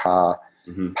have got car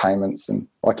payments, and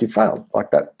like you failed. Like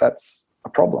that's a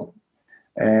problem.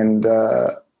 And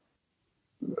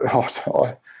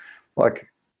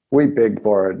we begged,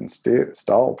 borrowed and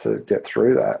stole to get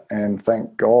through that. And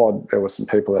thank God there were some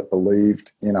people that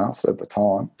believed in us at the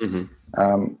time.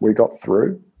 We got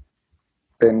through,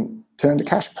 then turned a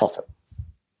cash profit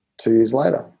 2 years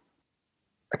later.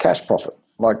 A cash profit.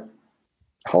 Like,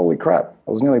 holy crap,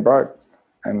 I was nearly broke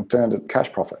and turned a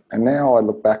cash profit. And now I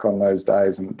look back on those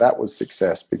days and that was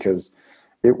success, because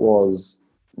it was,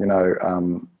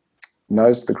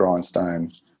 nose to the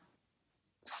grindstone,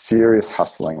 serious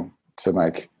hustling to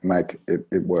make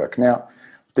it work. Now,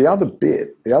 the other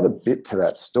bit to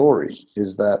that story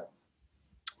is that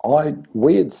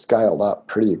we had scaled up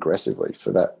pretty aggressively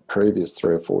for that previous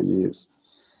 3 or 4 years,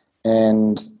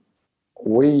 and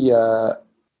we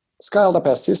scaled up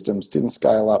our systems, didn't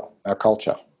scale up our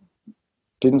culture,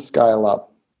 didn't scale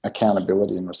up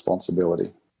accountability and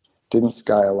responsibility, didn't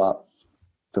scale up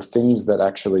the things that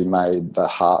actually made the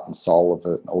heart and soul of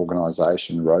an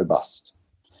organisation robust.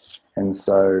 And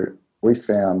so we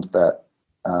found that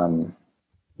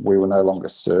we were no longer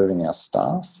serving our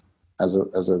staff as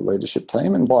a leadership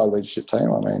team. And by a leadership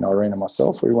team, I mean Irene and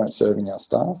myself. We weren't serving our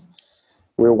staff.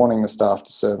 We were wanting the staff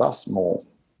to serve us more.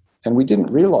 And we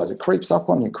didn't realise it creeps up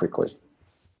on you quickly,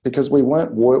 because we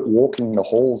weren't walking the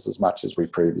halls as much as we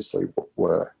previously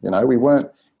were. We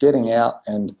weren't getting out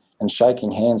and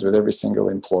shaking hands with every single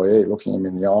employee, looking them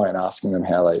in the eye and asking them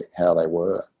how they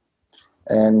were.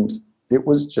 And it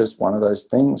was just one of those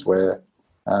things where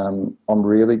I'm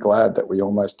really glad that we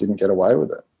almost didn't get away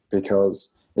with it, because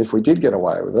if we did get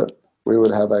away with it, we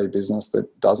would have a business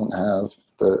that doesn't have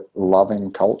the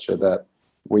loving culture that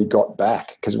we got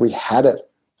back, because we had it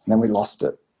and then we lost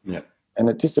it. Yeah. And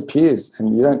it disappears,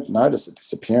 and you don't notice it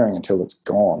disappearing until it's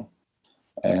gone.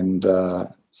 And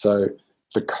so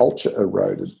the culture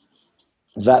eroded.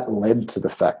 That led to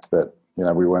the fact that,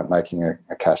 we weren't making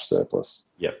a cash surplus.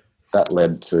 Yep. That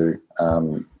led to,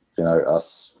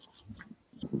 us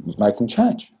making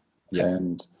change. Yep.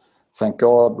 And thank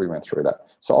God we went through that.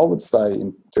 So I would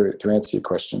say, to answer your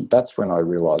question, that's when I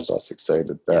realised I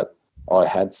succeeded, that I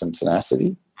had some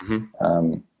tenacity.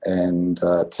 And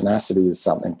tenacity is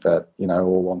something that,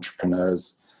 all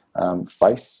entrepreneurs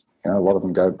face. A lot of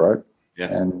them go broke.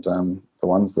 Yeah. And the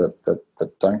ones that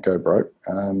don't go broke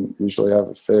usually have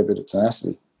a fair bit of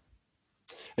tenacity.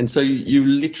 And so you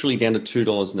literally down to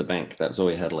 $2 in the bank. That's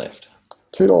all you had left.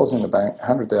 $2 in the bank,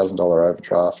 $100,000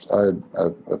 overdraft. I owed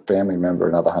a family member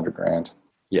another $100,000.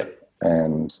 Yeah.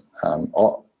 And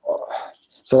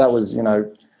so that was,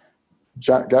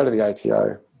 go to the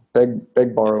ATO,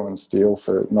 beg, borrow and steal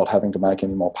for not having to make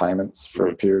any more payments for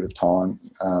a period of time,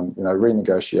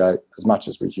 renegotiate as much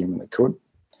as we humanly could.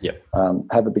 Yep.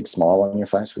 Have a big smile on your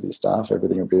face with your staff.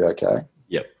 Everything will be okay.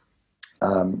 Yep.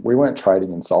 We weren't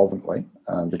trading insolvently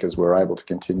because we were able to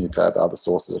continue to have other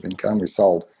sources of income. We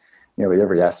sold nearly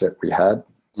every asset we had.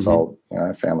 Sold,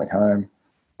 family home.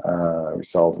 We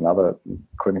sold another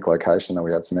clinic location that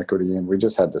we had some equity in. We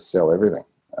just had to sell everything.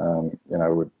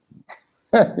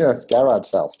 It's garage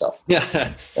sale stuff.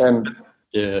 Yeah. And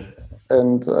yeah.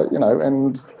 And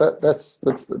and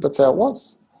that's how it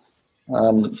was.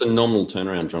 It's a phenomenal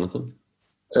turnaround, Jonathan.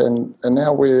 And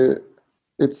now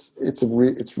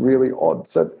it's really odd.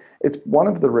 So it's one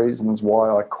of the reasons why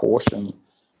I caution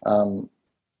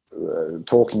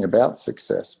talking about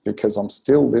success, because I'm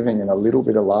still living in a little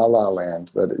bit of la-la land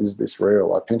that is this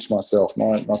real. I pinch myself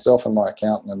and my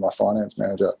accountant and my finance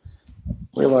manager.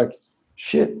 We're like,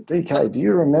 shit, DK, do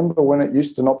you remember when it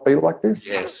used to not be like this?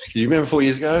 Yes. Do you remember 4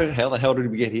 years ago? How the hell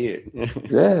did we get here?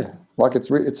 Yeah. Like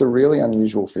it's a really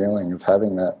unusual feeling of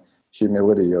having that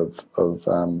humility of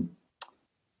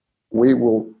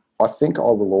I think I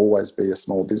will always be a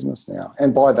small business now.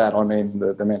 And by that, I mean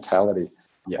the mentality.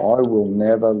 Yeah. I will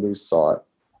never lose sight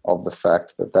of the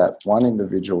fact that one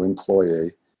individual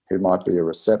employee who might be a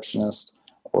receptionist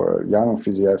or a young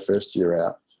physio first year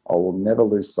out, I will never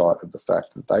lose sight of the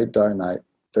fact that they donate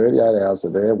 38 hours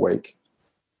of their week,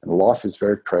 and life is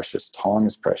very precious, time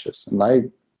is precious, and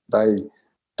they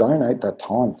donate that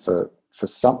time for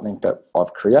something that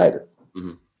I've created.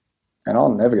 Mm-hmm. And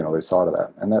I'm never going to lose sight of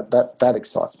that. And that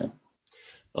excites me.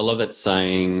 I love that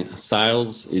saying,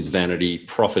 sales is vanity,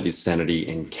 profit is sanity,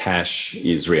 and cash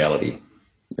is reality.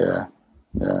 Yeah,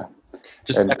 yeah.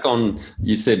 Just back on,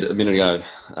 you said a minute ago,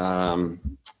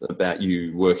 about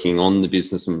you working on the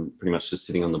business and pretty much just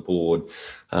sitting on the board.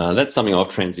 That's something I've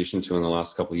transitioned to in the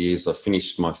last couple of years. I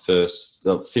finished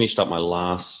up my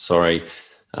last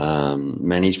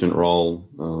management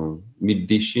role mid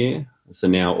this year. So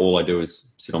now all I do is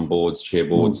sit on boards, chair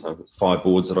boards. I've got 5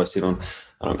 boards that I sit on.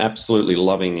 I'm absolutely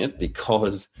loving it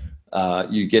because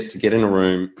you get in a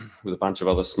room with a bunch of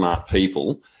other smart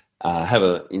people, have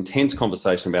an intense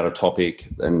conversation about a topic,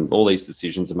 and all these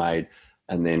decisions are made,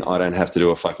 and then I don't have to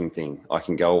do a fucking thing. I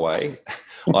can go away.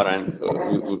 I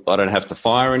don't have to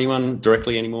fire anyone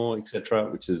directly anymore, etc.,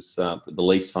 which is the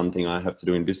least fun thing I have to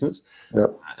do in business.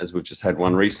 Yep. As we've just had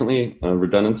one recently,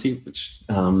 redundancy, which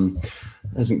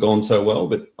hasn't gone so well.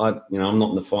 But I'm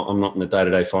not in the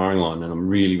day-to-day firing line, and I'm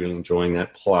really, really enjoying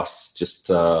that. Plus, just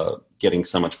getting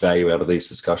so much value out of these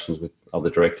discussions with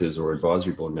other directors or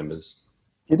advisory board members.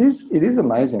 It is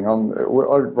amazing. I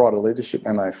write a leadership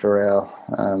memo for our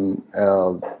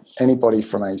anybody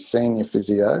from a senior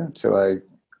physio to a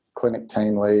clinic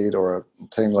team lead or a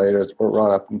team leader, or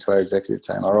right up into our executive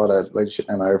team. I write a leadership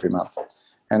memo every month,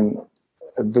 and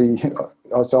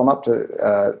so I'm up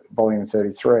to volume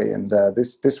 33, and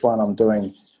this one I'm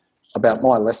doing about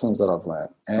my lessons that I've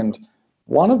learned. And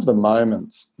one of the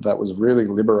moments that was really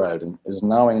liberating is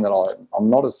knowing that I'm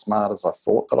not as smart as I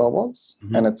thought that I was.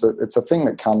 Mm-hmm. And it's a thing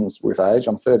that comes with age.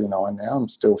 I'm 39 now. I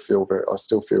still feel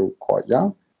quite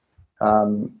young.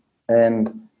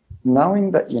 And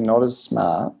knowing that you're not as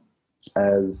smart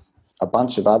as a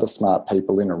bunch of other smart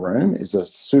people in a room is a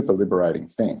super liberating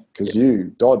thing, because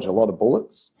you dodge a lot of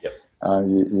bullets. Yep.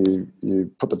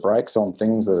 You put the brakes on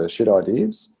things that are shit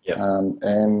ideas. Yep.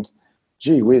 And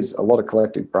gee whiz, a lot of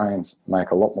collective brains make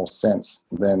a lot more sense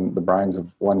than the brains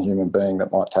of one human being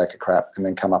that might take a crap and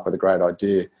then come up with a great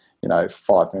idea,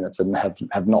 5 minutes and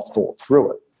have not thought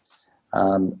through it.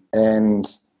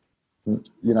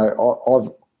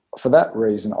 For that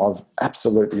reason, I've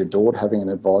absolutely adored having an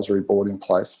advisory board in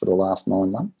place for the last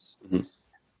 9 months. Mm-hmm.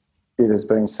 It has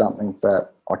been something that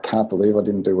I can't believe I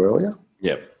didn't do earlier.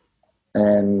 Yep.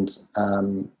 And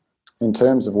in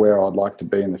terms of where I'd like to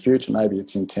be in the future, maybe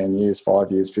it's in 10 years,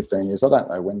 5 years, 15 years. I don't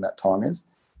know when that time is.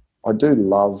 I do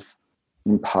love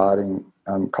imparting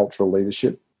cultural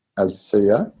leadership as a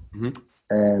CEO. Mm-hmm.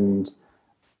 And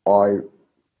I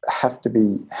have to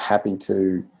be happy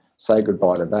to say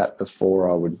goodbye to that before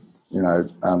I would,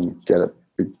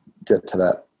 get to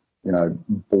that,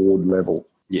 board level.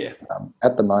 Yeah.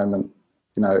 At the moment,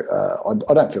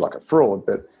 I don't feel like a fraud,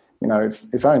 but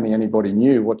if only anybody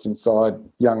knew what's inside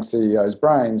young CEOs'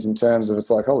 brains in terms of, it's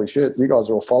like, holy shit, you guys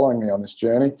are all following me on this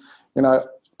journey. I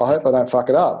hope I don't fuck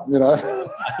it up.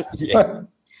 Yeah.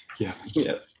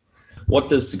 Yeah. What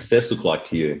does success look like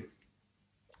to you?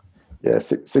 Yeah,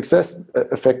 success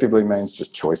effectively means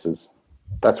just choices.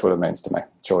 That's what it means to me.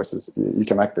 Choices. You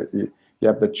can make you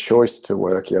have the choice to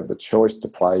work. You have the choice to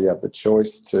play. You have the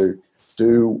choice to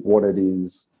do what it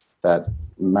is that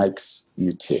makes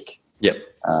you tick. Yep.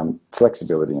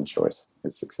 Flexibility and choice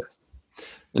is success.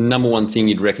 The number one thing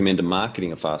you'd recommend to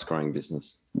marketing a fast-growing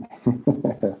business?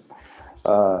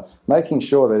 Making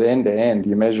sure that end to end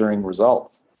you're measuring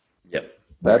results. Yep.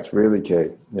 That's really key,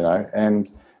 and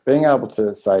being able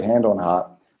to say, hand on heart,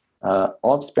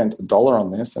 I've spent $1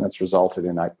 on this and it's resulted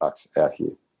in $8 out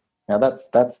here. Now that's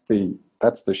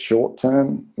the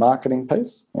short-term marketing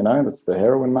piece, that's the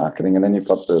heroin marketing, and then you've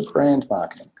got the brand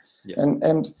marketing. Yep.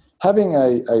 And having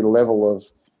a level of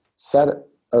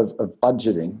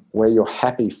budgeting where you're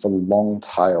happy for long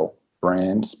tail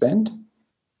brand spend,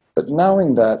 but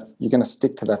knowing that you're going to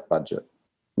stick to that budget,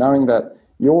 knowing that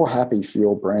you're happy for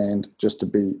your brand just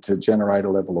to generate a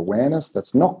level of awareness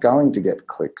that's not going to get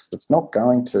clicks, that's not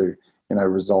going to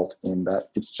result in that.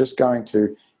 It's just going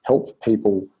to help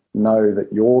people know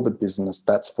that you're the business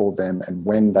that's for them, and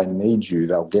when they need you,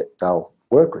 they'll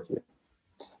work with you.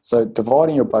 So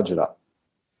dividing your budget up.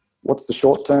 What's the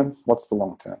short term? What's the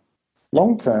long term?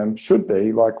 Long term should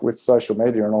be like with social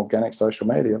media and organic social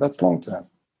media. That's long term.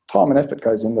 Time and effort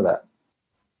goes into that.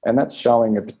 And that's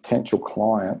showing a potential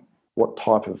client what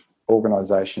type of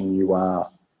organisation you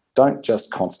are. Don't just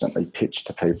constantly pitch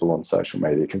to people on social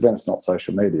media, because then it's not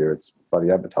social media, it's bloody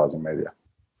advertising media.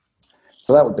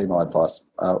 So that would be my advice.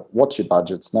 Watch your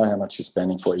budgets, know how much you're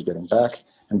spending for what you're getting back,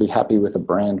 and be happy with a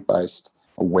brand-based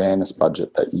awareness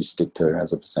budget that you stick to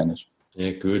as a percentage.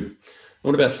 Yeah, good.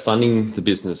 What about funding the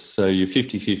business? So you're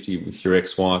 50-50 with your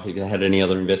ex-wife. Have you had any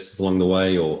other investors along the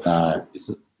way? Or no,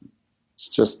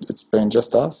 it's been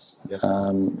just us.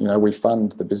 Yeah. We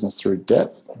fund the business through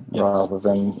debt rather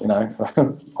than,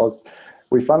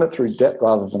 we fund it through debt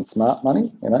rather than smart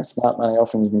money. Smart money,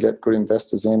 often you can get good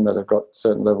investors in that have got a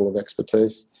certain level of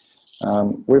expertise.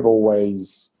 We've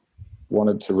always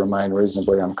wanted to remain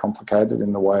reasonably uncomplicated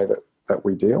in the way that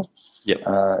we deal. Yep.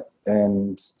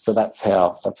 And so that's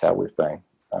how we've been.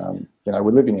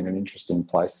 We're living in an interesting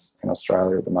place in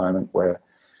Australia at the moment where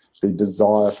the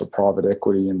desire for private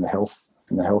equity in the health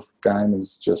game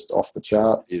is just off the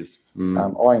charts.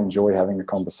 I enjoy having the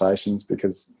conversations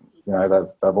because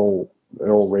they're all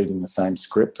reading the same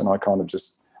script, and I kind of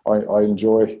just I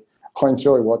enjoy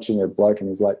watching a bloke in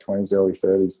his late 20s, early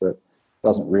 30s that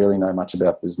doesn't really know much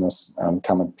about business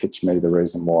come and pitch me the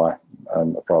reason why a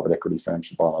private equity firm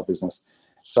should buy my business.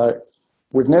 So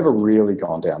we've never really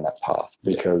gone down that path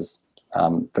because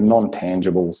the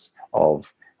non-tangibles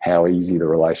of how easy the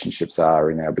relationships are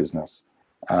in our business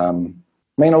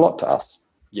mean a lot to us.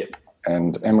 Yeah.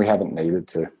 And we haven't needed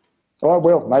to. Oh,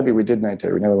 well, maybe we did need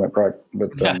to. We never went broke,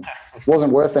 but it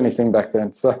wasn't worth anything back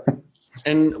then. So.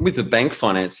 And with the bank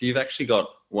finance, you've actually got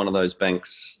one of those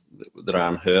banks that are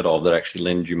unheard of that actually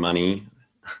lend you money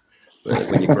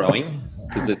when you're growing,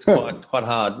 because it's quite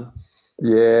hard.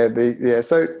 Yeah.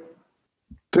 So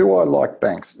do I like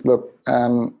banks? Look,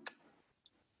 they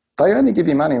only give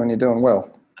you money when you're doing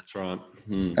well. That's right.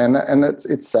 And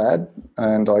it's sad,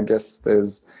 and I guess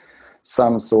there's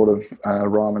some sort of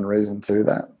rhyme and reason to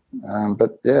that.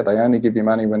 But yeah, they only give you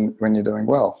money when you're doing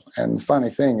well. And the funny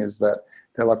thing is that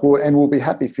they're like, well, and we'll be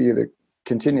happy for you to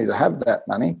continue to have that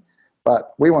money,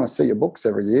 but we want to see your books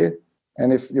every year.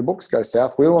 And if your books go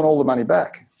south, we want all the money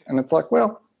back. And it's like,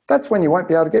 well, that's when you won't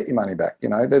be able to get your money back.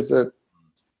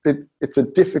 It's a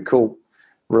difficult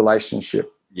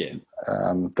relationship. Yeah.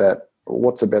 That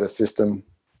what's a better system?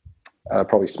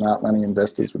 Probably smart money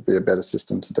investors would be a better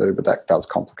system to do, but that does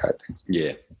complicate things.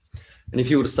 Yeah. And if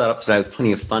you were to start up today with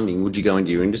plenty of funding, would you go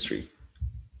into your industry?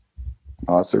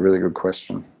 Oh, that's a really good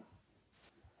question.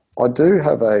 I do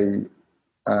have a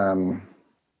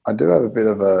bit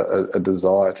of a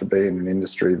desire to be in an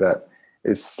industry that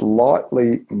is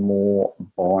slightly more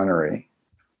binary,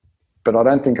 but I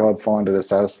don't think I'd find it as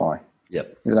satisfying.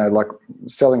 Yep. Like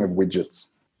selling of widgets.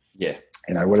 Yeah.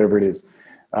 Whatever it is.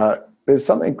 There's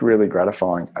something really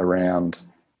gratifying around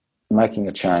making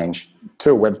a change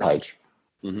to a web page,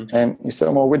 and you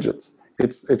sell more widgets.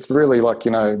 It's really like,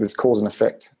 this cause and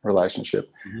effect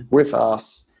relationship. With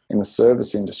us in the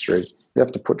service industry, you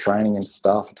have to put training into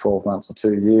staff for 12 months or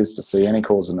 2 years to see any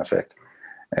cause and effect.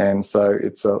 And so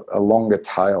it's a longer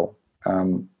tail.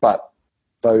 But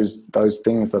those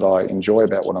things that I enjoy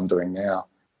about what I'm doing now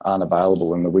aren't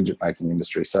available in the widget making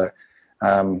industry. So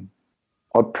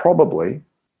I'd probably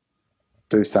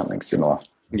do something similar.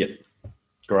 Yep.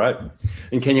 Great.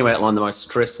 And can you outline the most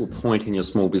stressful point in your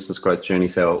small business growth journey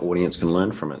so our audience can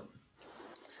learn from it?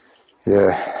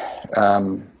 Yeah.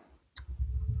 I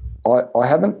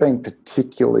haven't been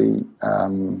particularly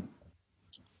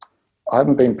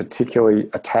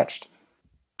attached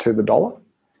to the dollar.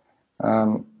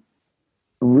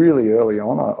 Really early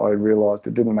on, I realised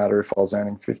it didn't matter if I was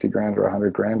earning 50 grand or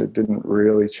 100 grand. It didn't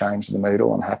really change the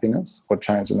needle on happiness. What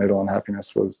changed the needle on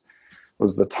happiness was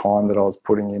the time that I was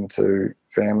putting into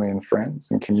family and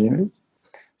friends and community.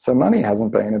 So money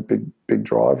hasn't been a big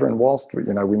driver. And whilst we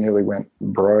nearly went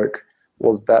broke,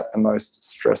 was that the most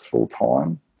stressful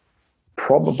time?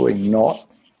 Probably not.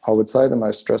 I would say the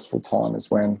most stressful time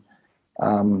is when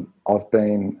I've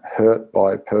been hurt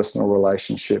by personal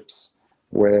relationships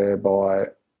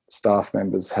whereby staff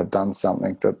members have done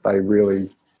something that they really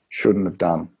shouldn't have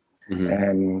done.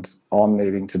 And I'm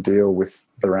needing to deal with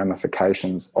the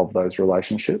ramifications of those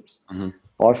relationships.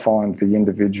 I find the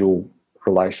individual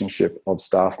relationship of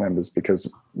staff members, because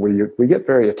we get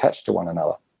very attached to one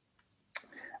another.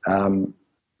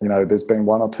 There's been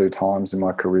one or two times in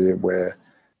my career where,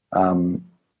 I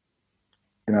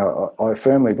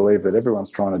firmly believe that everyone's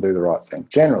trying to do the right thing.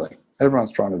 Generally,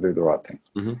 everyone's trying to do the right thing.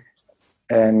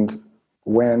 And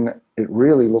when it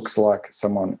really looks like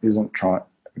someone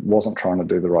wasn't trying to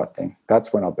do the right thing,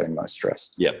 that's when I've been most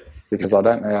stressed. Yep. Because I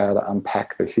don't know how to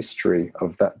unpack the history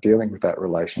of that, dealing with that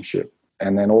relationship.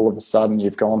 And then all of a sudden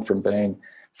you've gone from being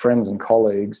friends and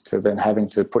colleagues to then having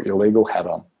to put your legal hat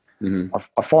on.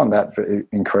 I find that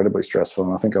incredibly stressful,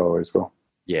 and I think I always will.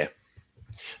 Yeah.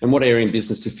 And what area in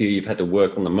business do you feel you've had to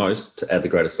work on the most to add the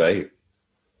greatest value?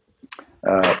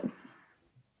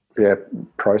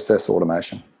 Process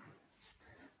automation.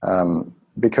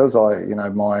 Because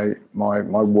my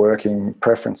working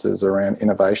preferences around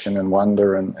innovation and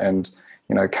wonder and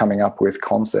coming up with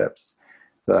concepts,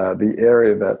 the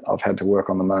area that I've had to work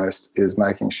on the most is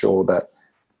making sure that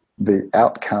the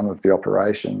outcome of the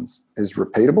operations is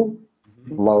repeatable,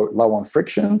 low on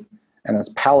friction, and it's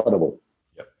palatable.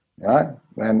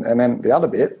 And then the other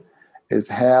bit is,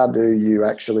 how do you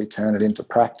actually turn it into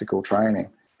practical training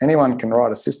anyone can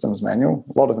write a systems manual.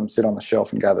 A lot of them sit on the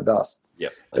shelf and gather dust.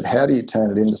 Yep. But how do you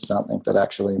turn it into something that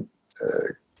actually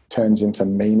turns into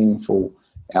meaningful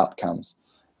outcomes?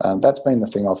 That's been the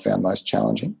thing I've found most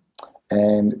challenging,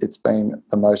 and it's been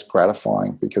the most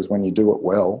gratifying, because when you do it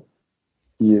well,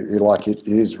 you're like,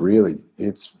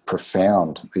 it's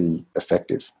profoundly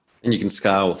effective. And you can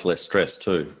scale with less stress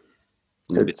too.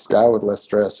 Scale with less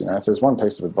stress. You know, if there's one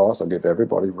piece of advice I'll give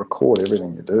everybody, record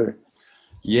everything you do.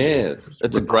 Yeah,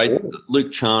 that's a great.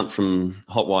 Luke Chant from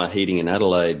Hotwire Heating in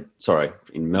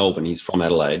Melbourne. He's from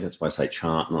Adelaide. That's why I say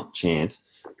Chant, not Chant.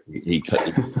 He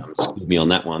schooled me on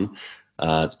that one.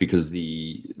 It's because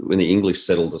when the English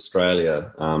settled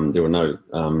Australia, there were no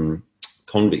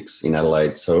convicts in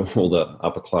Adelaide, so all the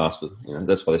upper class was.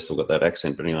 That's why they still got that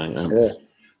accent. But anyway,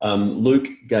 Luke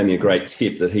gave me a great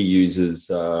tip that he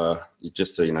uses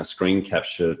just to screen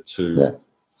capture to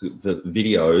the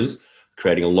videos,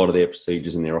 creating a lot of their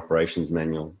procedures in their operations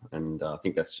manual, and I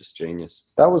think that's just genius.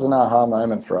 That was an aha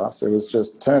moment for us. It was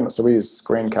just so we use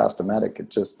Screencast-O-Matic. It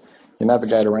just, you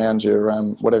navigate around your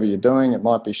whatever you're doing. It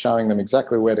might be showing them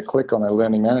exactly where to click on a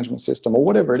learning management system or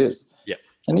whatever it is. Yeah.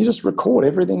 And you just record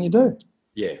everything you do.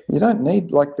 Yeah. You don't need,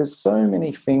 there's so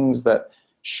many things that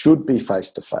should be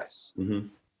face-to-face. Mm-hmm.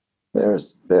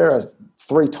 There are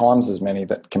 3 times as many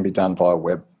that can be done via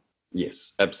web.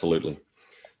 Yes, absolutely.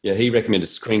 Yeah, he recommended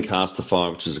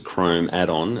Screencastify, which is a Chrome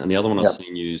add-on. And the other one I've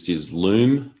seen used is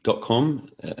loom.com,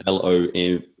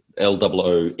 Loom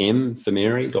for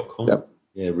Mary.com. Yep.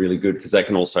 Yeah, really good, because they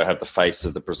can also have the face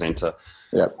of the presenter.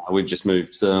 Yep. We've just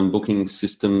moved booking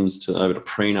systems over to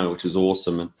Prino, which is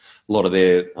awesome. And a lot of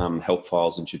their help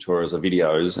files and tutorials are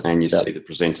videos, and you see the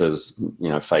presenters,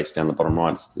 face down the bottom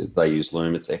right. They use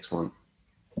Loom. It's excellent.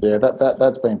 Yeah,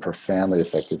 that's been profoundly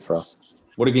effective for us.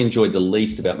 What have you enjoyed the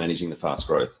least about managing the fast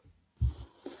growth?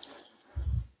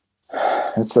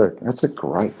 That's a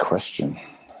great question.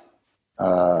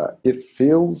 It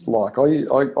feels like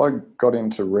I got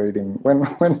into reading when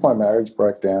my marriage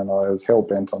broke down. I was hell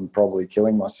bent on probably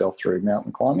killing myself through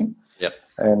mountain climbing. Yep.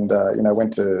 And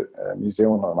went to New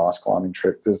Zealand on an ice climbing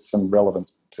trip. There's some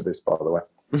relevance to this, by the way.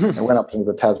 I went up to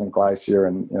the Tasman Glacier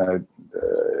and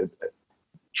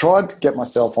tried to get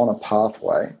myself on a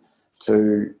pathway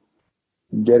to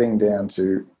getting down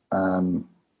to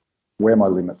where my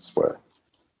limits were.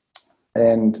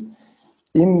 And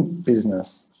in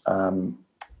business,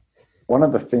 one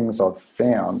of the things I've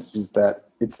found is that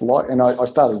it's like, and I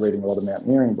started reading a lot of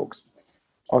mountaineering books.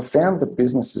 I've found that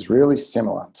business is really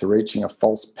similar to reaching a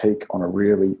false peak on a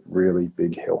really, really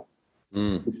big hill.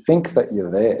 Mm. You think that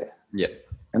you're there. Yep.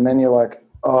 And then you're like,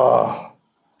 oh,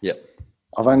 yep,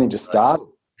 I've only just started.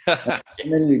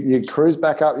 And then you cruise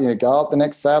back up, you go up the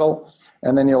next saddle,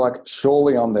 and then you're like,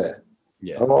 surely I'm there.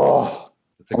 Yeah. Oh,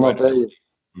 I'm not there yet.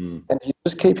 Mm. And you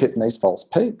just keep hitting these false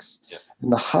peaks. Yeah.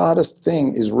 And the hardest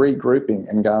thing is regrouping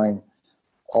and going,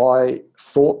 I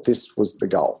thought this was the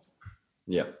goal.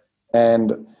 Yeah.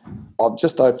 And I've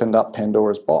just opened up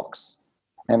Pandora's box,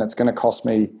 and it's going to cost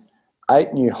me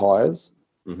 8 new hires.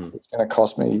 Mm-hmm. It's going to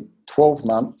cost me 12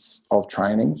 months of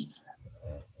training.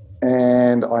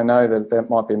 And I know that there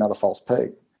might be another false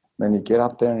peak. Then you get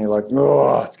up there and you're like,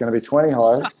 oh, it's going to be 20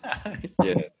 hires.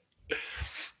 Yeah.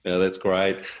 Yeah, that's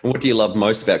great. And what do you love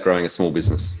most about growing a small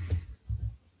business?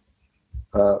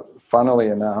 Funnily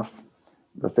enough,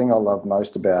 the thing I love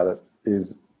most about it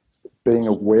is being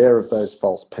aware of those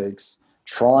false peaks,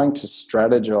 trying to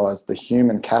strategize the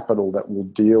human capital that will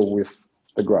deal with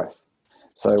the growth.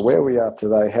 So where we are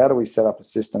today, how do we set up a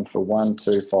system for 1,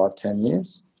 2, 5, 10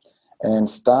 years and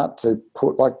start to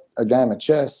put, like a game of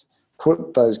chess,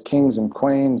 put those kings and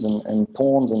queens and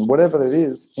pawns and whatever it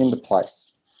is into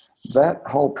place. That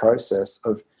whole process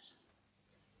of,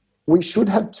 we should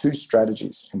have 2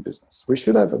 strategies in business. We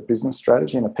should have a business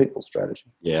strategy and a people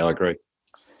strategy. Yeah, I agree.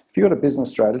 If you've got a business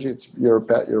strategy, you're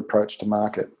about your approach to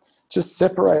market. Just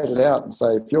separate it out and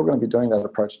say, if you're going to be doing that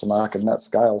approach to market and that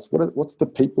scales, what's the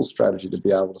people strategy to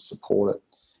be able to support it?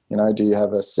 Do you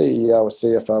have a CEO, a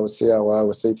CFO, a COO,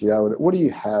 a CTO? What do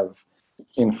you have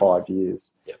in 5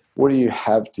 years? Yep. What do you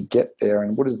have to get there?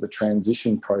 And what does the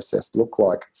transition process look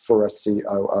like for a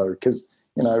COO? Because,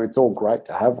 it's all great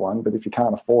to have one, but if you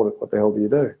can't afford it, what the hell do you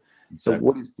do? Exactly. So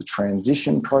what is the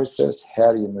transition process?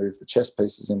 How do you move the chess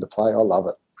pieces into play? I love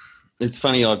it. It's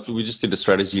funny, we just did a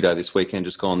strategy day this weekend,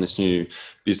 just gone, this new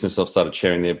business. I've started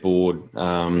chairing their board,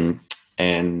 and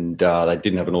they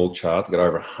didn't have an org chart. They've got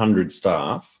over 100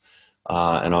 staff,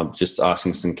 and I'm just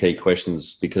asking some key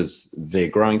questions because they're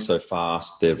growing so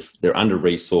fast. They're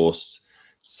under-resourced.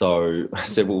 So I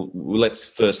said, well, let's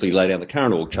firstly lay down the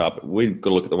current org chart, but we've got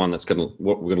to look at the one that's what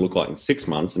we're going to look like in 6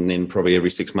 months, and then probably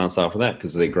every 6 months after that,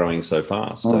 because they're growing so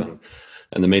fast. And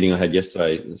the meeting I had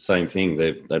yesterday, the same thing.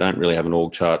 They don't really have an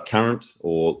org chart current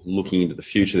or looking into the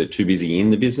future. They're too busy in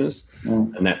the business.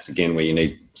 And that's, again, where you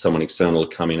need someone external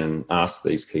to come in and ask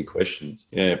these key questions.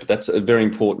 Yeah, but that's a very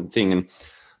important thing. And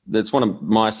that's one of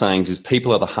my sayings is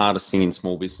people are the hardest thing in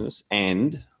small business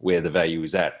and where the value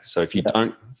is at. So if you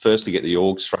don't firstly get the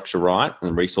org structure right and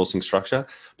the resourcing structure,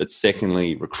 but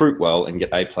secondly, recruit well and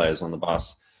get A players on the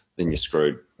bus, then you're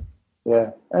screwed. Yeah.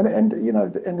 And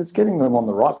it's getting them on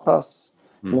the right bus.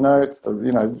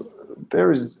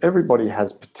 Everybody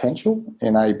has potential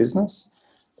in a business.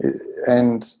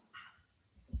 And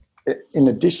in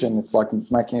addition, it's like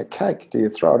making a cake. Do you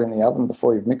throw it in the oven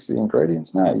before you've mixed the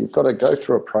ingredients? No, you've got to go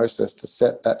through a process to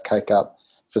set that cake up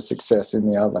for success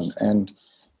in the oven. And,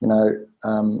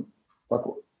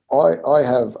 I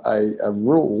have a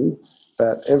rule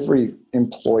that every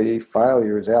employee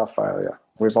failure is our failure.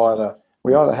 We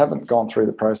either haven't gone through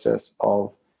the process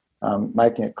of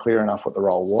making it clear enough what the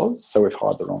role was, so we've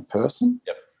hired the wrong person.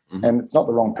 And it's not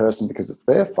the wrong person because it's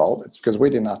their fault. It's because we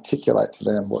didn't articulate to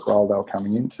them what role they were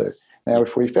coming into. Now,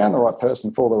 if we found the right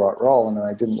person for the right role and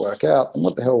they didn't work out, then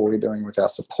what the hell were we doing with our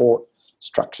support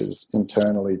structures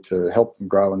internally to help them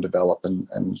grow and develop and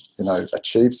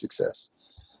achieve success?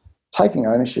 Taking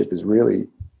ownership is really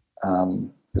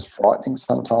is frightening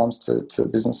sometimes to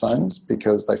business owners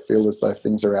because they feel as though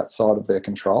things are outside of their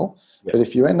control. But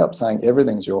if you end up saying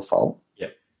everything's your fault,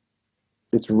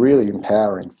 it's a really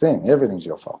empowering thing. Everything's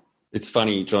your fault. It's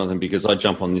funny, Jonathan, because I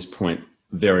jump on this point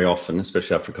very often,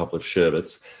 especially after a couple of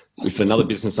sherbets. If another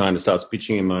business owner starts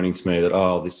bitching and moaning to me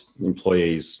that, this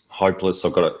employee's hopeless,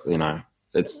 I've got to,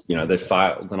 they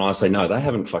failed. And I say, no, they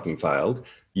haven't fucking failed.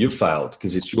 You've failed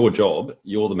because it's your job.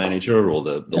 You're the manager or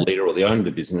the leader or the owner of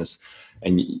the business.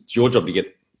 And it's your job to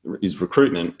get is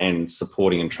recruitment and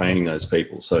supporting and training those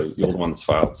people. So you're the one that's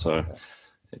failed. So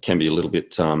it can be a little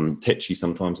bit tetchy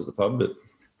sometimes at the pub, but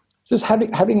just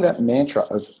having that mantra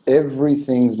of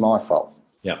everything's my fault.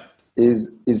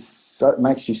 Is so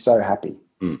makes you so happy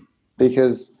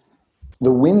because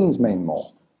the wins mean more.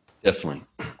 Definitely,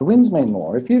 the wins mean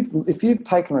more. If you've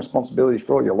taken responsibility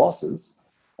for all your losses,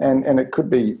 and it could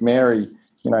be Mary,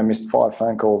 missed 5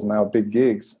 phone calls and they were big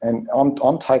gigs, and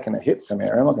I'm taking a hit for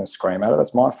Mary. I'm not going to scream at her.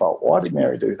 That's my fault. Why did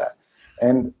Mary do that?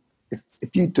 And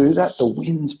if you do that, the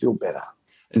wins feel better.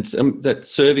 And that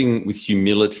serving with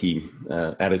humility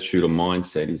attitude or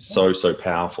mindset is so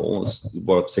powerful. It's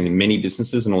what I've seen in many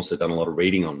businesses and also done a lot of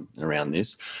reading around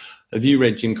this. Have you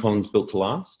read Jim Collins' Built to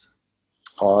Last?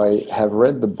 I have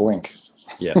read The Blink.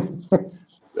 Yeah.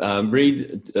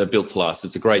 Read Built to Last.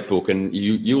 It's a great book, and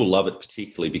you will love it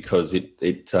particularly because it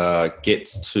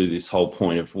gets to this whole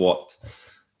point of what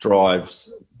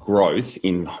drives growth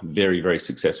in very, very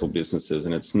successful businesses.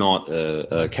 And it's not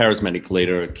a charismatic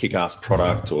leader, a kick-ass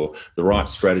product or the right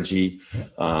strategy.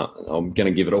 I'm going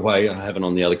to give it away. I haven't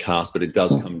on the other cast, but it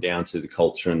does come down to the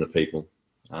culture and the people.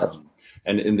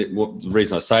 And the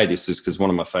reason I say this is because one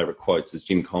of my favourite quotes is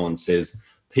Jim Collins says,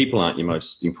 people aren't your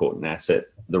most important asset.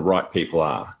 The right people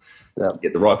are.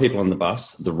 Get the right people on the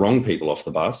bus, the wrong people off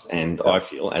the bus, and I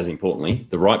feel, as importantly,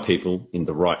 the right people in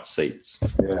the right seats.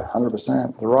 Yeah,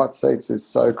 100%. The right seats is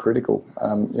so critical.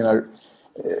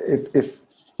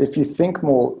 If you think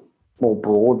more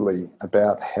broadly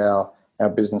about how our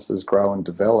businesses grow and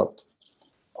develop,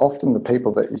 often the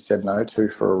people that you said no to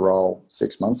for a role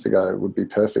 6 months ago would be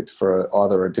perfect for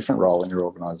either a different role in your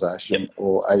organisation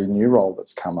or a new role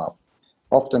that's come up.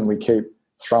 Often we keep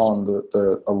throwing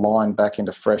a line back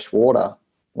into fresh water,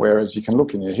 whereas you can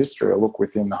look in your history or look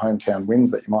within the hometown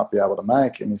wins that you might be able to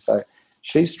make and you say,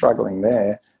 she's struggling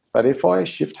there, but if I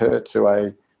shift her to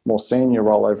a more senior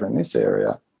role over in this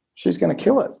area, she's going to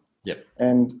kill it.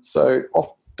 And so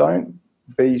don't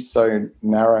be so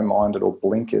narrow-minded or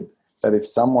blinkered that if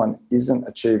someone isn't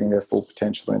achieving their full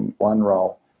potential in one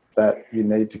role, that you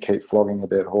need to keep flogging the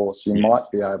dead horse. You might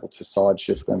be able to side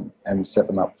shift them and set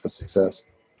them up for success.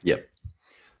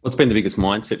 What's been the biggest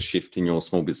mindset shift in your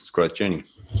small business growth journey?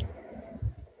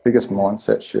 Biggest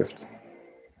mindset shift?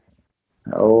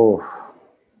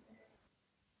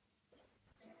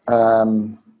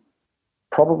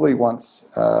 Probably once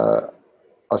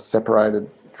I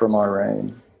separated from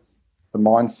Irene, the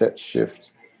mindset shift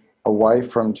away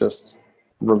from just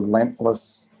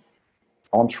relentless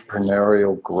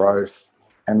entrepreneurial growth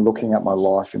and looking at my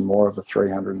life in more of a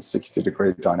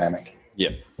 360-degree dynamic.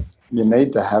 You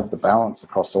need to have the balance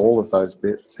across all of those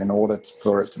bits in order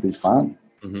for it to be fun,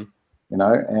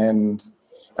 and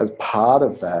as part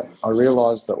of that, I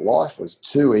realized that life was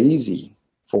too easy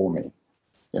for me.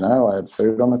 You know, I had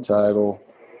food on the table.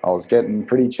 I was getting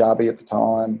pretty chubby at the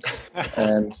time.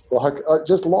 And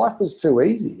just life was too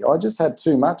easy. I just had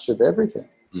too much of everything.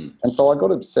 And so I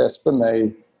got obsessed. For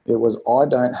me, it was I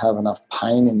don't have enough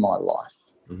pain in my life.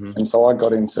 And so I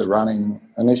got into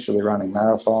initially running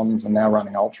marathons and now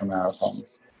running ultra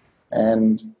marathons.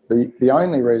 And the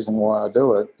only reason why I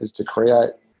do it is to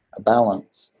create a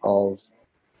balance of,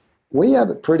 we have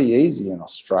it pretty easy in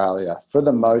Australia for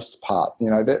the most part. You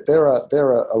know, there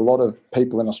are a lot of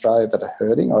people in Australia that are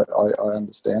hurting. I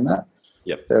understand that.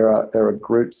 Yep. There are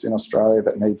groups in Australia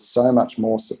that need so much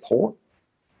more support.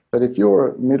 But if you're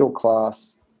a middle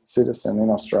class citizen in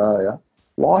Australia,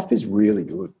 life is really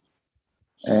good.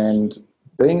 And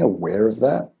being aware of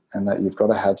that, and that you've got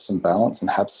to have some balance and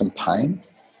have some pain,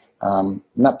 and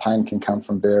that pain can come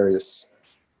from various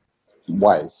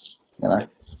ways, you know.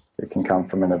 It can come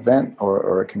from an event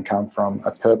or it can come from a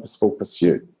purposeful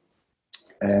pursuit.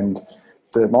 And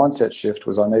the mindset shift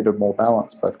was I needed more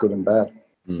balance, both good and bad.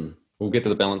 We'll get to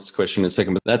the balance question in a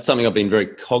second, but that's something I've been very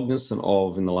cognizant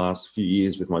of in the last few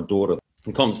years with my daughter.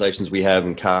 The conversations we have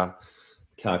in car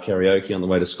karaoke on the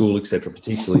way to school, etc.,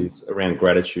 particularly around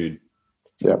gratitude.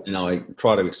 Yep. You know, I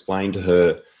try to explain to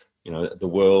her, you know, the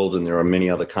world, and there are many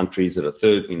other countries that are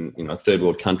third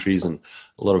world countries, and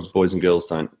a lot of boys and girls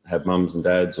don't have mums and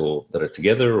dads or that are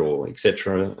together or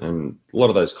etc. And a lot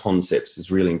of those concepts is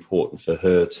really important for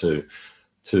her to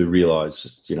realise.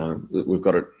 Just, you know, we've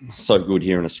got it so good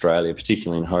here in Australia,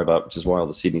 particularly in Hobart, which is why all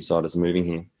the Sydney siders are moving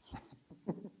here.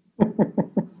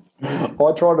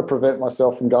 I try to prevent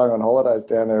myself from going on holidays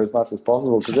down there as much as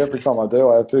possible, because every time I do,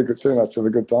 I have too much of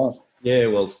a good time. Yeah,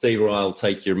 well, Steve or I'll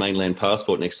take your mainland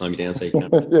passport next time you're down, so you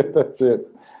can. Yeah, that's it.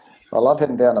 I love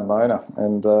heading down to Mona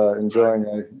and enjoying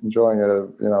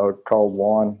a cold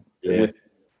wine with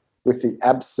the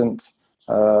absent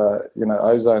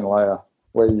ozone layer,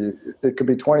 where it could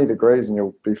be 20 degrees and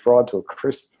you'll be fried to a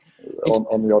crisp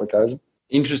on the odd occasion.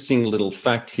 Interesting little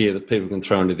fact here that people can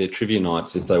throw into their trivia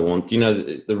nights if they want. You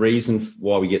know, the reason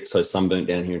why we get so sunburnt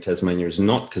down here in Tasmania is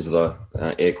not because of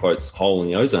the air quotes hole in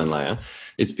the ozone layer.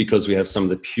 It's because we have some of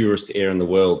the purest air in the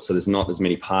world, so there's not as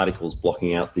many particles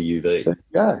blocking out the UV.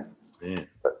 Yeah.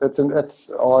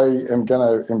 I am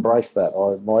going to embrace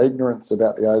that. My ignorance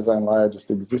about the ozone layer just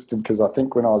existed because I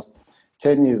think when I was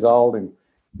 10 years old in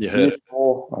year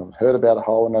 4, I heard about a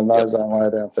hole in an ozone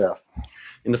layer down south.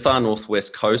 In the far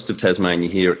northwest coast of Tasmania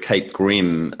here at Cape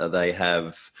Grim, they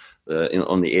have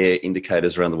on the air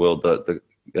indicators around the world the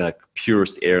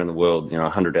purest air in the world,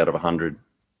 100 out of 100.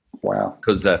 Wow.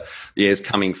 Because the air is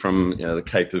coming from the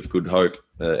Cape of Good Hope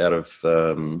out of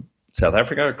South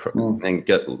Africa and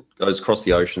goes across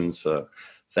the oceans for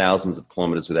thousands of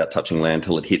kilometres without touching land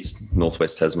till it hits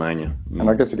northwest Tasmania. And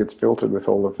I guess it gets filtered with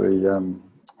all of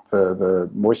the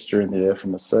moisture in the air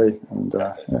from the sea. And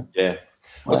yeah.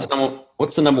 Wow.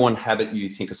 What's the number one habit you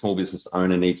think a small business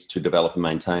owner needs to develop and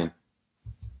maintain?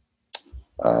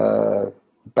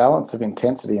 Balance of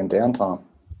intensity and downtime.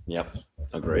 Yep,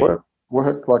 agree.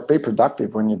 Work, like, be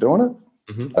productive when you're doing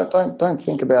it. Mm-hmm. Don't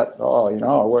think about,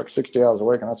 I work 60 hours a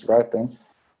week and that's a great thing.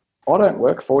 I don't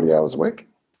work 40 hours a week.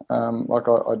 I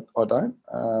don't.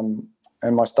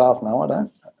 And my staff know I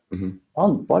don't. Mm-hmm.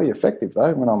 I'm bloody effective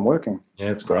though when I'm working.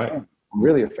 Yeah, it's great. I'm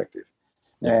really effective.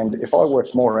 And if I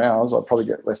worked more hours, I'd probably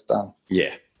get less done.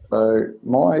 Yeah. So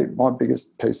my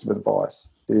biggest piece of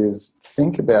advice is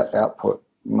think about output,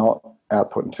 not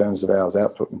output in terms of hours,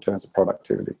 output in terms of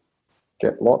productivity.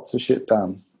 Get lots of shit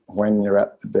done when you're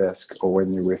at the desk or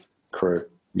when you're with crew.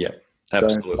 Yeah,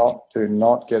 absolutely. Do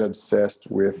not get obsessed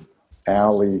with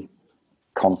hourly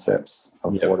concepts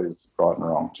of what is right and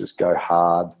wrong. Just go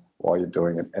hard while you're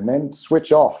doing it and then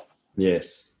switch off.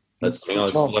 Yes. That's something I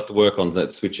still have to work on,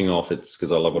 that switching off. It's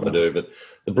because I love what I do. But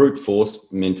the brute force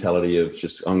mentality of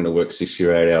just, I'm going to work 60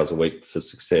 or 80 hours a week for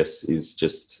success is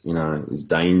just, is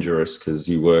dangerous, because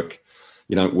you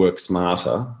don't work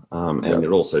smarter, and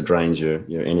it also drains your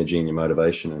energy and your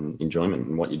motivation and enjoyment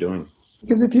in what you're doing.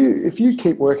 Because if you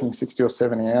keep working 60 or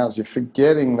 70 hours, you're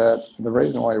forgetting that the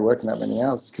reason why you're working that many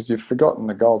hours is because you've forgotten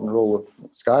the golden rule of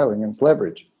scaling, and it's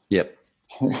leverage. Yep.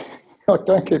 Like,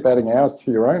 don't keep adding hours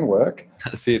to your own work.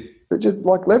 That's it. But just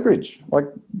leverage,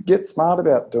 get smart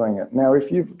about doing it. Now,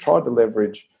 if you've tried to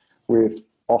leverage with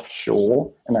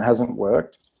offshore and it hasn't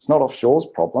worked, it's not offshore's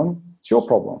problem, it's your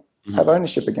problem. Mm-hmm. Have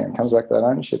ownership again. Comes back to that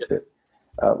ownership bit.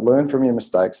 Learn from your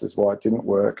mistakes is why it didn't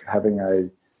work, having a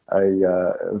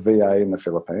VA in the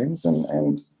Philippines,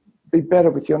 and be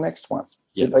better with your next one.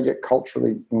 Yep. Did they get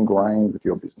culturally ingrained with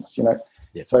your business? Yep.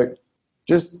 So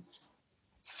just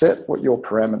set what your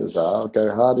parameters are,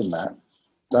 go hard in that.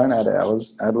 Don't add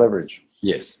hours, add leverage.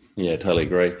 Yes. Yeah, totally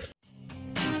agree.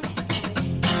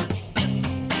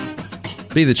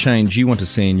 Be the change you want to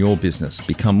see in your business.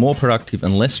 Become more productive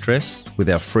and less stressed with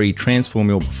our free Transform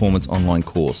Your Performance online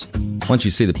course. Once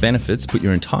you see the benefits, put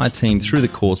your entire team through the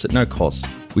course at no cost.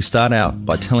 We start out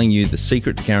by telling you the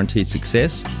secret to guaranteed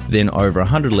success, then over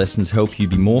 100 lessons help you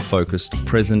be more focused,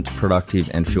 present, productive,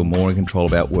 and feel more in control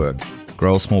about work.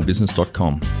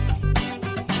 growasmallbusiness.com.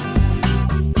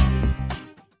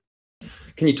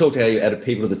 Can you talk to how you added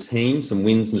people to the team, some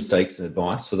wins, mistakes and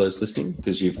advice for those listening?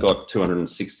 Because you've got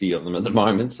 260 of them at the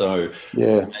moment, so yeah,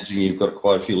 I imagine you've got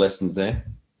quite a few lessons there.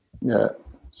 Yeah,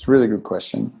 it's a really good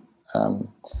question. The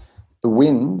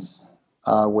wins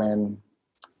are when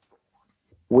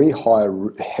we hire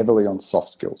heavily on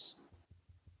soft skills.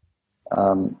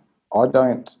 It's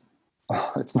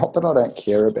not that I don't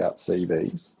care about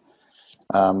CVs,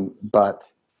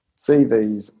 but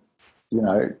CVs,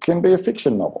 can be a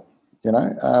fiction novel.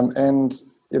 And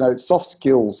soft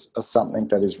skills are something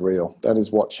that is real. That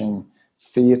is watching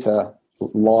theatre,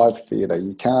 live theatre.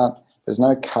 There's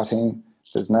no cutting,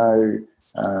 there's no,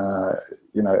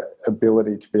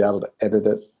 ability to be able to edit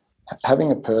it.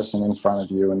 Having a person in front of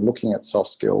you and looking at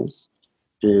soft skills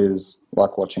is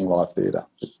like watching live theatre.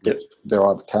 They're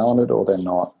either talented or they're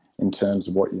not in terms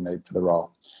of what you need for the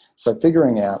role. So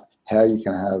figuring out how you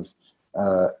can have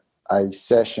a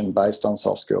session based on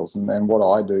soft skills. And then what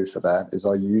I do for that is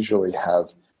I usually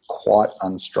have quite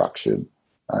unstructured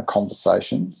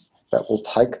conversations that will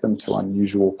take them to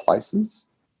unusual places.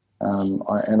 And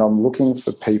I'm looking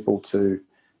for people to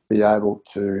be able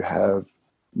to have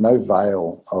no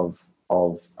veil of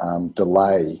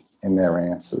delay in their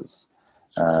answers.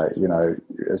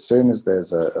 As soon as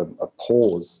there's a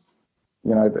pause,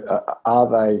 are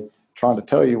they trying to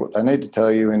tell you what they need to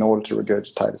tell you in order to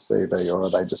regurgitate a CV, or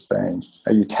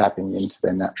are you tapping into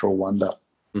their natural wonder?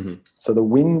 Mm-hmm. So the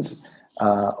wins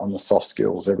are on the soft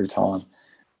skills every time.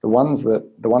 The ones that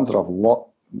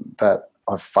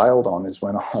I've failed on is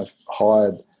when I've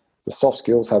hired, the soft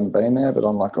skills haven't been there, but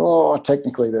I'm like, oh,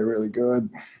 technically they're really good.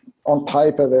 On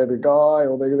paper, they're the guy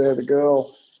or they're the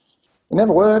girl. It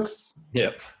never works.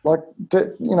 Yeah.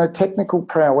 Technical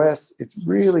prowess, it's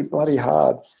really bloody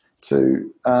hard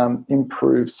to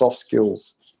improve soft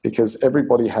skills because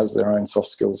everybody has their own soft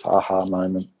skills aha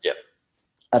moment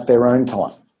at their own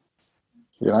time.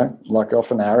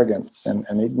 Often arrogance and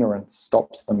ignorance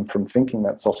stops them from thinking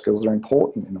that soft skills are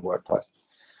important in the workplace.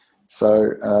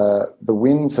 So the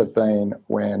wins have been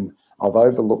when I've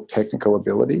overlooked technical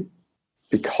ability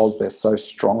because they're so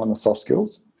strong on the soft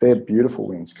skills. They're beautiful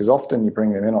wins because often you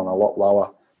bring them in on a lot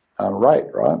lower rate,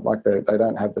 right? Like they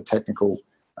don't have the technical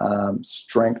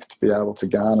strength to be able to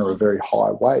garner a very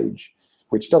high wage,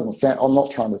 which doesn't sound, I'm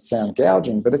not trying to sound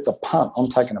gouging, but it's a punt. I'm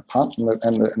taking a punt and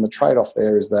the trade-off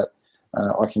there is that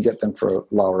I can get them for a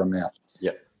lower amount.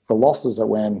 Yeah. The losses are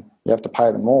when you have to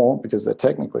pay them more because they're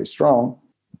technically strong,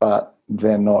 but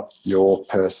they're not your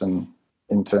person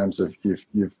in terms of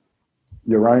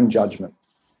your own judgment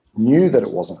knew that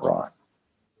it wasn't right,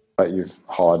 but you've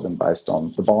hired them based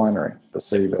on the binary, the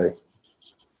CV.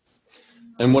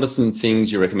 And what are some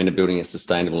things you recommend in building a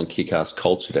sustainable and kick-ass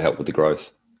culture to help with the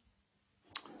growth?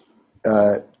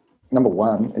 Number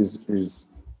one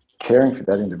is caring for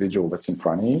that individual that's in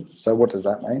front of you. So what does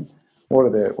that mean?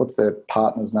 What's their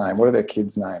partner's name? What are their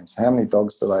kids' names? How many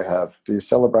dogs do they have? Do you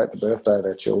celebrate the birthday of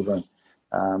their children?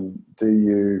 Do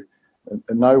you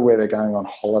know where they're going on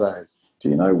holidays? Do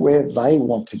you know where they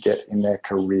want to get in their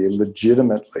career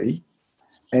legitimately?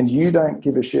 And you don't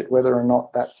give a shit whether or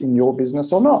not that's in your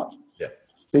business or not. Yeah.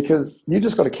 Because you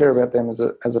just got to care about them as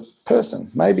a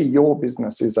person. Maybe your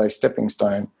business is a stepping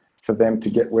stone for them to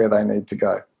get where they need to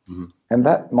go. Mm-hmm. And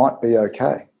that might be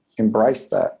okay. Embrace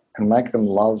that and make them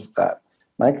love that.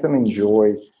 Make them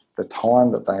enjoy the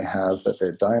time that they have, that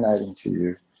they're donating to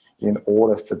you in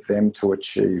order for them to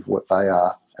achieve what they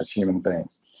are as human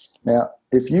beings. Now,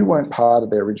 if you weren't part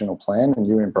of their original plan and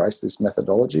you embrace this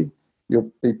methodology,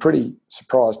 you'll be pretty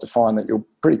surprised to find that you'll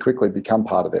pretty quickly become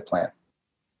part of their plan,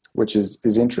 which is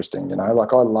interesting.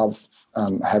 Like I love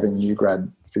having new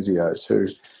grad physios who,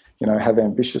 have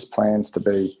ambitious plans to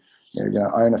be,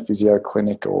 own a physio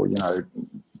clinic or,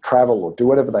 travel or do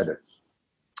whatever they do.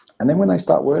 And then when they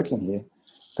start working here,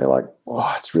 they're like,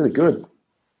 oh, it's really good.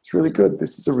 It's really good.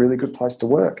 This is a really good place to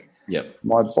work. Yep.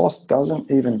 My boss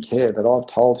doesn't even care that I've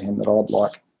told him that I'd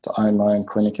like to own my own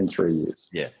clinic in 3 years.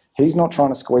 Yeah. He's not trying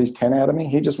to squeeze 10 out of me.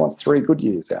 He just wants 3 good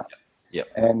years out. Yep.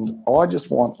 And I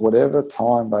just want whatever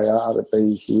time they are to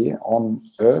be here on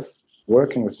earth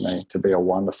working with me to be a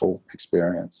wonderful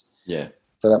experience. Yeah.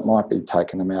 So that might be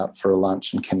taking them out for a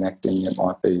lunch and connecting. It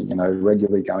might be,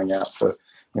 regularly going out for,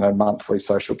 monthly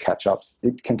social catch-ups.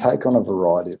 It can take on a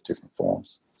variety of different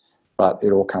forms. but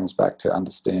it all comes back to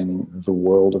understanding the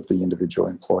world of the individual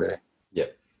employee.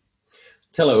 Yep.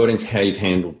 Tell our audience how you've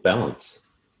handled balance.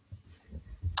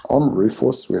 I'm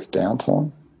ruthless with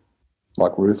downtime,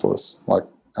 like ruthless. Like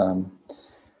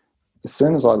as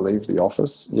soon as I leave the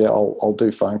office, I'll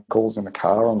do phone calls in the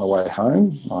car on the way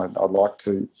home. I'd like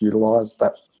to utilise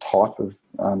that type of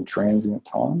transient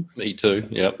time. Me too,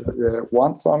 yep. Yeah,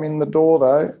 once I'm in the door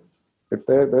though, if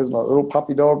there's my little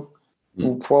puppy dog,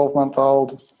 little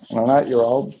 12-month-old and an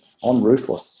 8-year-old, I'm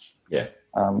ruthless. Yeah.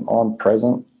 I'm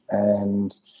present,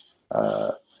 and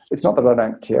it's not that I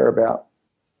don't care about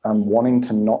wanting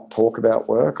to not talk about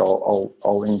work.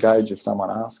 I'll engage if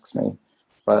someone asks me,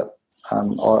 but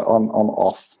I'm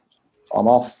off. I'm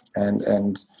off,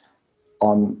 and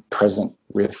I'm present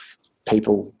with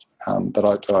people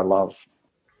that I love.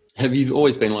 Have you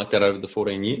always been like that over the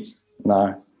 14 years?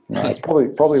 No, it's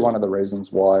probably one of the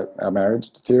reasons why our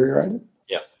marriage deteriorated.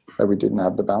 Yeah, that we didn't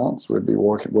have the balance. We'd be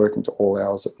working to all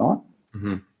hours at night.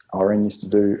 Mm-hmm. Irene used to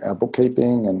do our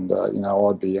bookkeeping, and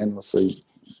I'd be endlessly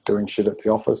doing shit at the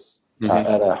office,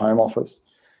 at our home office,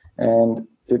 and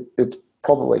it's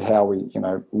probably how we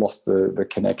lost the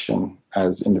connection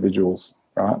as individuals,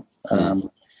 right?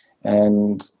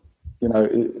 And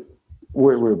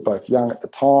we were both young at the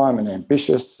time and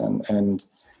ambitious, and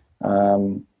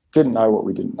didn't know what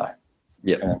we didn't know.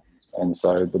 Yeah. And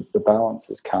so the balance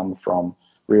has come from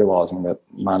realising that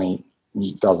money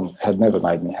had never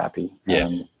made me happy. Yeah.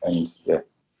 I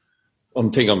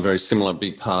think I'm very similar. A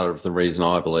big part of the reason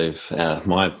I believe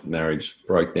my marriage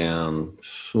broke down,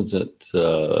 was it,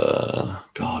 what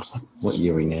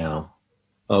year are we now?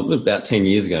 It was about 10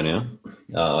 years ago now.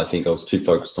 I think I was too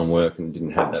focused on work and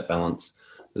didn't have that balance.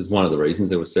 It was one of the reasons.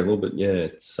 There were several, but yeah,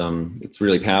 it's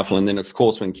really powerful. And then, of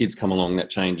course, when kids come along, that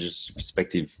changes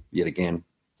perspective yet again.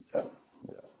 Yeah.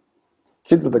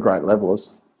 Kids are the great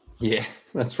levelers. Yeah,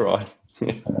 that's right.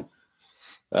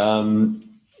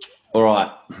 All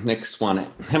right, next one.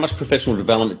 How much professional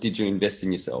development did you invest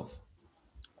in yourself?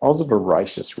 I was a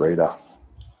voracious reader.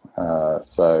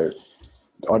 So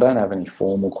I don't have any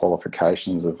formal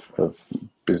qualifications of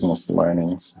business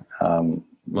learnings.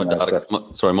 My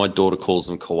daughter calls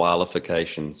them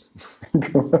koalifications.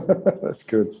 That's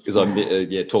good. Because I'm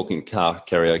talking car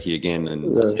karaoke again,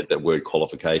 and I said that word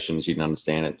qualifications. She didn't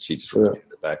understand it. She just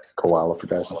repeated it back.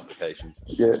 Koalifications.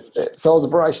 Yeah. So I was a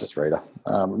voracious reader.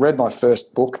 Read my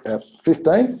first book at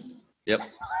 15. Yep.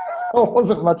 I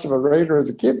wasn't much of a reader as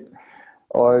a kid.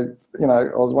 I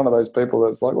was one of those people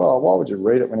that's like, well, why would you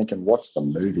read it when you can watch the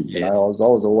movie? Yeah. I was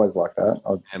always like that.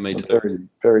 Me too. Very,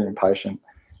 very impatient.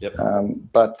 Yep.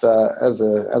 But as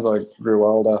I grew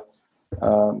older,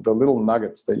 the little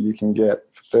nuggets that you can get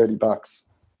for $30,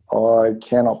 I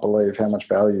cannot believe how much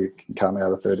value can come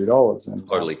out of $30. And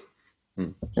totally. I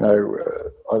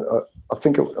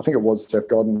think it was Seth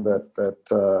Godin that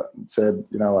said,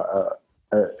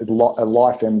 a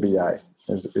life MBA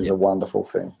is a wonderful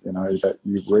thing. That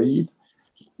you read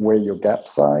where your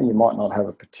gaps are. You might not have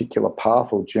a particular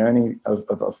path or journey of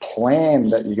a plan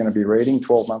that you're going to be reading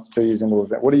 12 months, 2 years into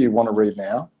it. What do you want to read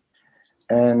now?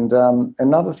 And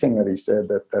another thing that he said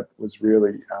that was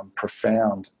really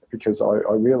profound, because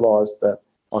I realised that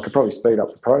I could probably speed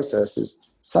up the process, is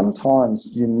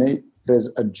sometimes there's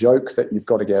a joke that you've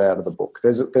got to get out of the book.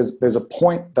 There's a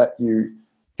point that you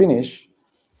finish.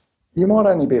 You might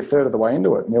only be a third of the way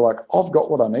into it, and you're like, I've got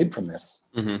what I need from this.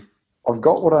 Mm-hmm. I've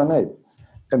got what I need.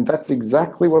 And that's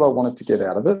exactly what I wanted to get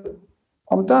out of it.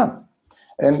 I'm done.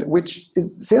 And which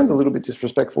sounds a little bit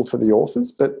disrespectful to the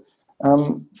authors, but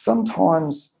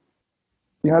sometimes,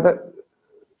 that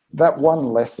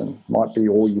one lesson might be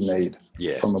all you need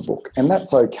from a book. And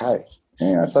that's okay.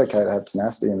 It's okay to have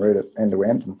tenacity and read it end to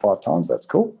end and 5 times. That's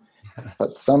cool.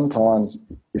 But sometimes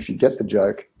if you get the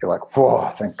joke, you're like, whoa,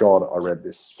 thank God I read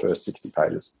this first 60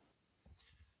 pages.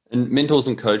 And mentors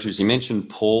and coaches, you mentioned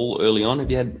Paul early on. Have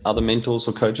you had other mentors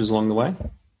or coaches along the way?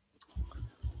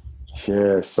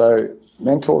 Yeah, so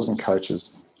mentors and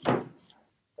coaches. I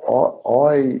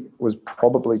was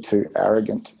probably too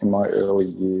arrogant in my early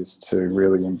years to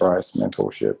really embrace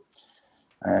mentorship.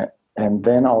 And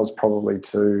then I was probably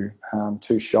too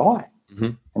shy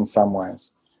in some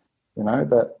ways.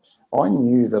 That I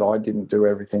knew that I didn't do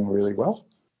everything really well.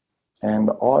 And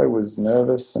I was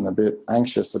nervous and a bit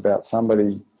anxious about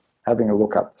somebody having a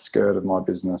look up the skirt of my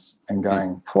business and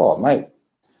going, oh, mate,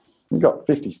 you've got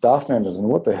 50 staff members and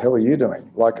what the hell are you doing?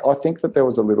 Like, I think that there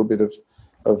was a little bit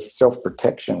of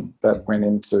self-protection that went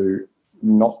into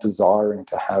not desiring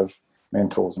to have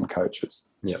mentors and coaches.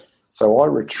 Yeah. So I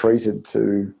retreated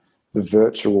to the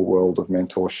virtual world of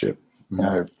mentorship.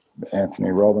 Anthony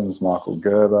Robbins, Michael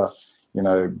Gerber,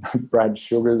 Brad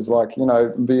Sugars, like,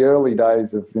 the early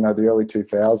days of, the early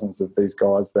 2000s of these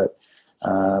guys that,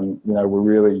 were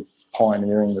really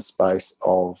pioneering the space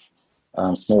of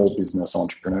small business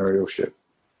entrepreneurship.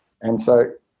 And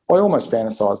so I almost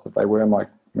fantasized that they were my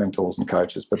mentors and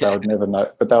coaches, but they would never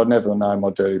know my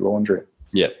dirty laundry.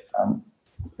 Yeah.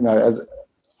 As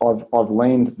I've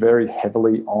leaned very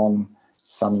heavily on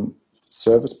some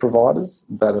service providers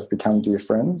that have become dear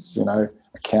friends,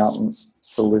 accountants,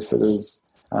 solicitors,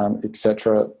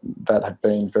 etc., that have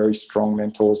been very strong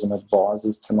mentors and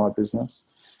advisors to my business.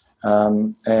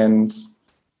 And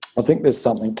I think there's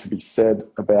something to be said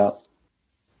about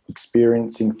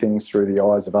experiencing things through the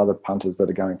eyes of other punters that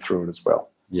are going through it as well.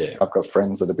 Yeah. I've got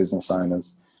friends that are business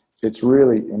owners. It's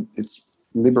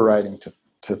liberating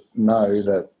to know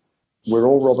that we're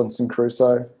all Robinson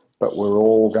Crusoe, but we're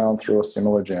all going through a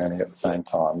similar journey at the same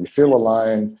time. You feel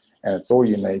alone and it's all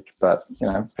unique, but,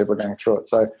 people are going through it.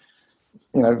 So,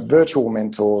 virtual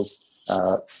mentors,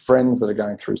 friends that are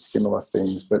going through similar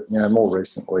things, but, more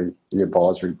recently, the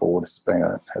advisory board has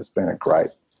been a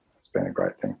great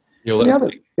thing.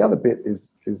 The other bit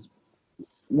is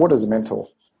what is a mentor?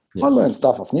 Yes. I learn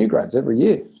stuff off new grads every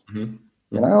year.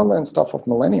 Mm-hmm. I learn stuff off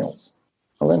millennials.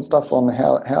 I learn stuff on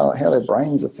how their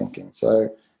brains are thinking.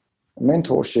 So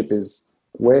mentorship is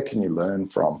where can you learn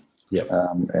from? Yeah.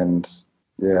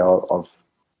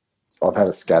 I've had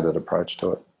a scattered approach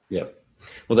to it. Yeah.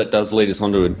 Well, that does lead us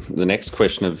on to the next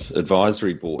question of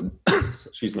advisory board.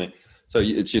 Excuse me. So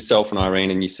it's yourself and Irene,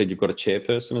 and you said you've got a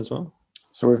chairperson as well?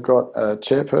 So we've got a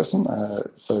chairperson,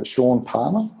 so Sean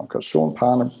Palmer. I've got Sean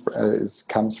Palmer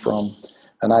comes from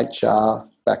an HR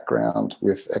background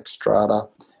with Xstrata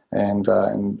and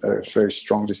a very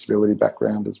strong disability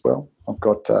background as well. I've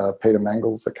got Peter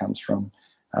Mangles that comes from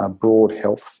broad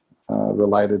health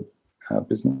related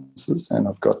businesses, and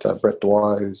I've got Brett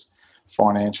Dwyer, who's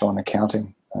financial and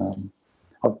accounting.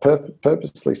 I've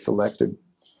purposely selected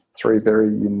three very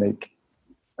unique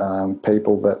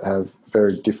people that have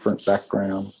very different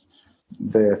backgrounds.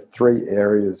 There are three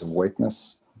areas of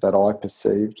weakness that I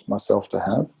perceived myself to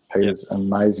have. Peter's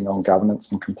amazing on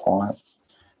governance and compliance.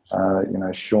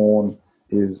 Sean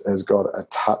has got a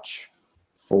touch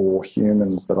for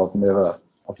humans that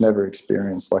I've never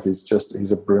experienced. Like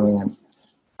he's a brilliant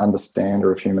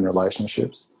understander of human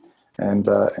relationships. And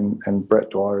Brett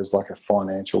Dwyer is like a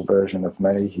financial version of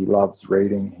me. He loves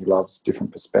reading. He loves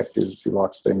different perspectives. He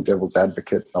likes being devil's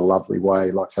advocate in a lovely way.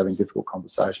 He likes having difficult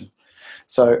conversations.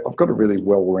 So I've got a really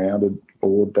well-rounded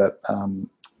board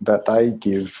that they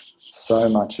give so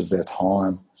much of their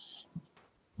time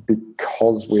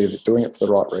because we're doing it for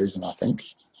the right reason, I think.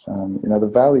 The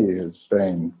value has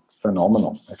been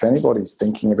phenomenal. If anybody's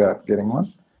thinking about getting one,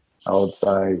 I would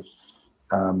say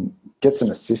get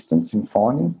some assistance in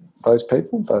finding those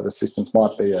people. Those assistants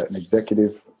might be an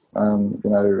executive, a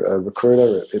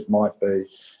recruiter. It might be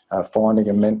finding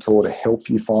a mentor to help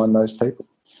you find those people.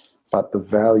 But the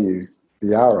value,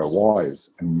 the ROI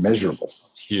is immeasurable.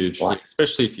 Huge,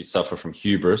 especially if you suffer from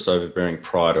hubris, overbearing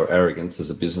pride or arrogance as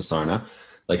a business owner.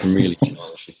 They can really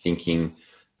challenge your thinking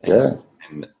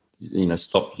and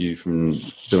stop you from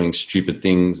doing stupid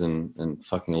things and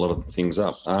fucking a lot of things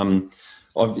up.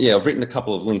 I've written a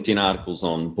couple of LinkedIn articles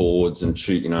on boards and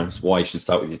why you should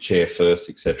start with your chair first,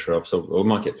 etc. So I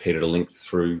might get Peter to link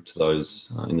through to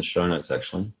those in the show notes,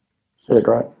 actually. Yeah,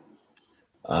 great.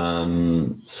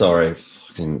 Sorry,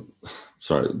 Peter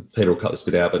will cut this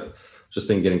bit out, but just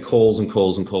been getting calls and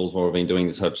calls and calls while we've been doing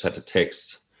this. I just had to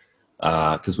text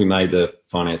because we made the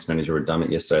finance manager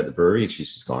redundant yesterday at the brewery, and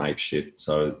she's just gone ape shit.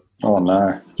 So, oh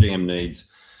no, GM needs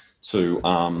to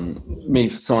me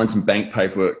sign some bank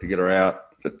paperwork to get her out,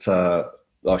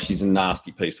 but she's a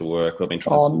nasty piece of work. I've been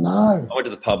trying. No! I went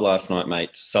to the pub last night,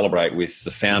 mate, to celebrate with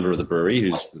the founder of the brewery,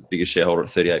 who's the biggest shareholder at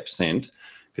 38%,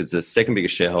 because the second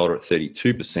biggest shareholder at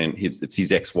 32%, it's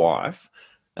his ex-wife.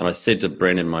 And I said to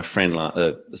Brendan, my friend,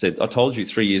 I told you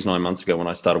 3 years, 9 months ago when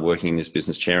I started working in this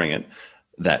business, chairing it,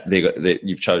 that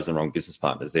you've chosen the wrong business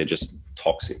partners. They're just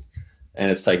toxic. And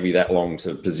it's taken me that long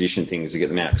to position things to get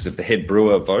them out. Because if the head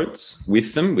brewer votes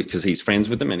with them because he's friends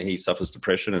with them and he suffers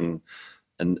depression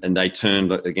and they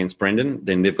turned against Brendan,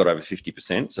 then they've got over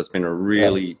 50%. So it's been a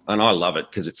really, and I love it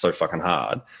because it's so fucking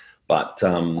hard. But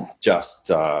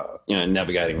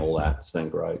navigating all that, it's been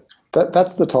great.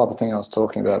 That's the type of thing I was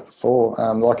talking about before.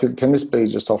 Can this be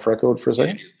just off record for a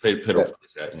second? Yeah, Peter will put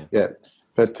this out, yeah.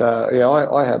 But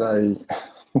I had a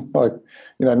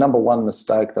number one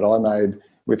mistake that I made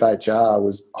with HR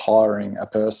was hiring a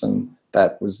person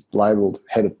that was labelled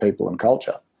head of people and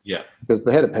culture. Yeah. Because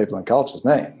the head of people and culture is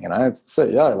me. It's the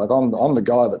CEO. Like I'm the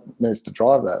guy that needs to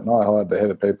drive that, and I hired the head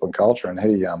of people and culture, and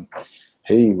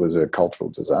he was a cultural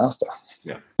disaster.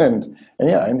 Yeah. And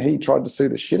he tried to sue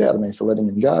the shit out of me for letting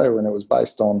him go, and it was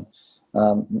based on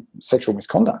sexual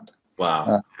misconduct.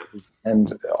 Wow.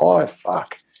 And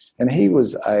he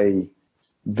was a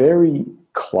very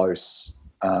close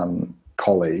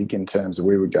colleague in terms of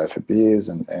we would go for beers,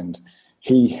 and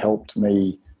he helped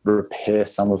me repair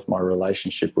some of my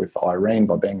relationship with Irene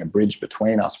by being a bridge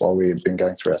between us while we had been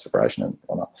going through our separation and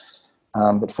whatnot.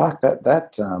 But fuck,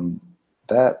 that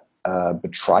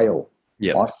betrayal.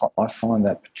 Yeah. I find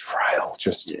that betrayal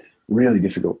just really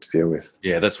difficult to deal with.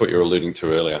 Yeah, that's what you were alluding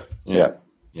to earlier. Yeah.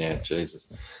 Yeah, Jesus.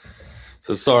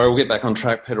 So sorry, we'll get back on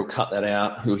track. Peter will cut that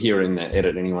out. You'll hear it in the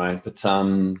edit anyway. But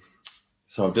so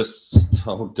I've just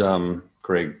told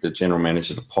Greg, the general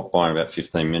manager, to pop by in about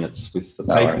 15 minutes with the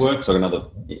paperwork. So I've got another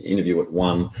interview at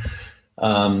 1,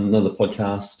 another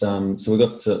podcast. So we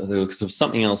got to, there was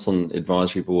something else on the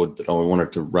advisory board that I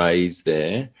wanted to raise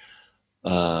there.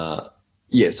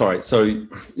 Sorry. So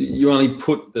you only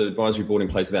put the advisory board in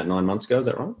place about 9 months ago, is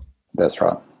that right? That's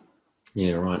right.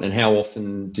 Yeah, right. And how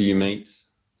often do you meet?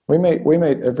 We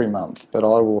meet every month, but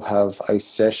I will have a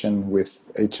session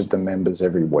with each of the members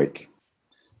every week.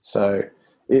 So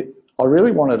I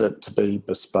really wanted it to be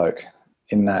bespoke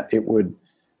in that it would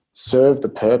serve the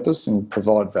purpose and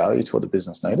provide value to what the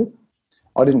business needed.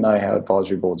 I didn't know how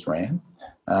advisory boards ran.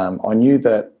 I knew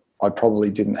that I probably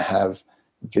didn't have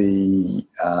the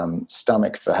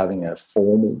stomach for having a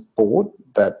formal board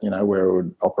that, where it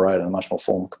would operate in a much more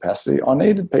formal capacity. I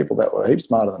needed people that were heaps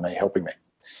smarter than me helping me.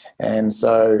 And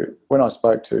so when I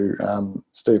spoke to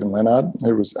Stephen Leonard,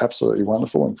 who was absolutely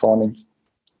wonderful in finding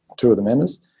 2 of the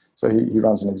members, so he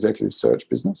runs an executive search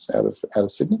business out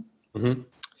of Sydney,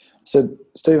 said,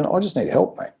 Stephen, I just need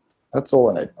help, mate. That's all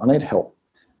I need. I need help.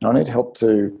 And I need help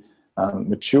to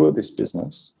mature this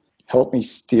business, help me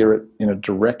steer it in a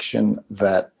direction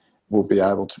that will be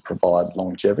able to provide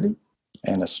longevity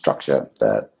and a structure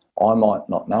that I might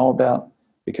not know about,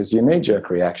 because your knee-jerk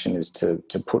reaction is to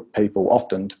put people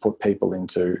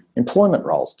into employment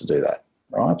roles to do that,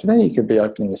 right? But then you could be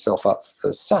opening yourself up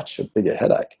for such a bigger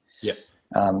headache. Yeah.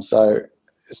 So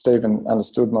Stephen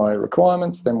understood my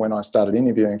requirements. Then when I started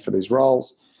interviewing for these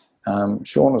roles,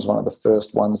 Sean was one of the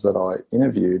first ones that I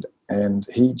interviewed, and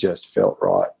he just felt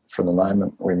right from the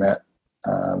moment we met.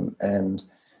 And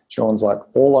Sean's like,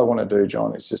 all I want to do,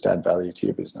 John, is just add value to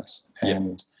your business.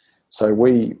 And so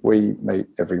we meet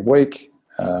every week.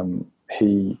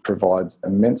 He provides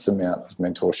immense amount of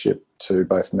mentorship to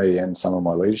both me and some of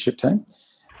my leadership team.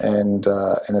 And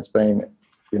it's been,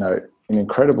 an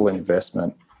incredible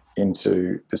investment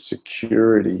into the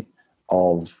security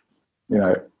of,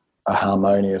 a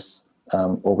harmonious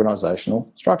organisational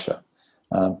structure.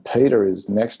 Peter is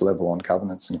next level on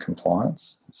governance and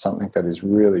compliance, something that is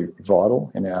really vital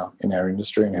in our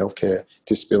industry in healthcare,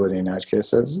 disability and aged care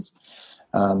services.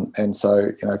 And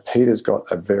so, Peter's got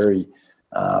a very,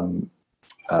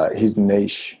 his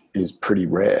niche is pretty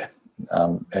rare.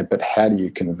 But how do you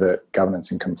convert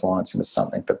governance and compliance into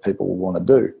something that people will want to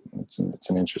do? It's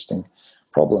an interesting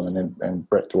problem. And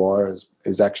Brett Dwyer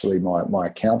is actually my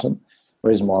accountant. The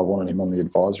reason why I wanted him on the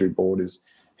advisory board is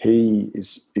he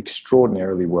is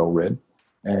extraordinarily well read,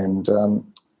 and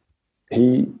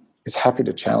he is happy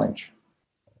to challenge.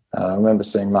 I remember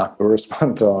seeing Mark Burris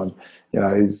one time.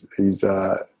 He's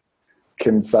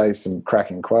can say some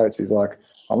cracking quotes. He's like,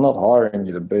 "I'm not hiring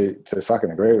you to fucking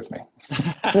agree with me."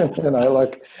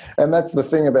 And that's the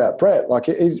thing about Brett. Like,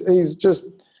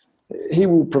 he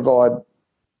will provide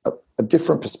a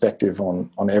different perspective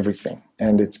on everything,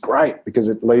 and it's great because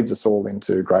it leads us all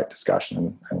into great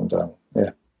discussion.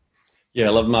 Yeah, I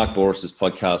love Mark Boris's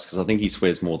podcast because I think he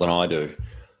swears more than I do.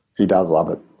 He does love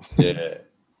it. Yeah.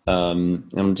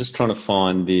 I'm just trying to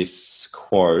find this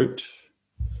quote.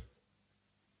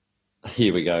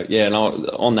 Here we go. Yeah, and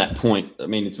on that point, I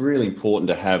mean, it's really important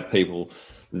to have people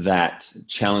that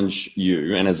challenge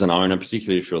you. And as an owner,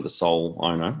 particularly if you're the sole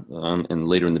owner and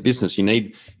leader in the business, you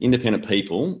need independent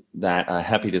people that are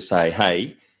happy to say,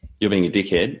 hey, you're being a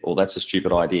dickhead, or that's a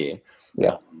stupid idea.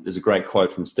 Yeah. There's a great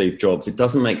quote from Steve Jobs. It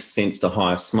doesn't make sense to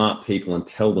hire smart people and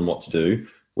tell them what to do.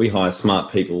 We hire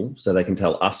smart people so they can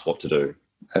tell us what to do.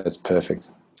 That's perfect.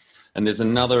 And there's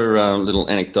another little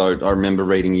anecdote I remember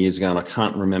reading years ago, and I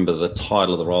can't remember the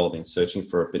title of the role. I've been searching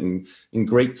for it. But in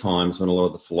Greek times, when a lot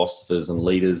of the philosophers and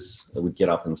leaders would get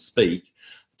up and speak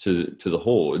to the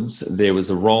hordes, there was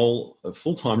a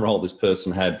full-time role this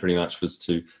person had pretty much was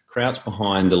to crouch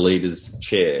behind the leader's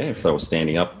chair if they were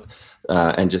standing up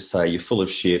and just say, you're full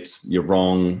of shit, you're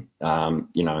wrong,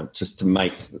 just to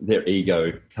make their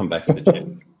ego come back in the chair.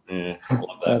 Yeah, I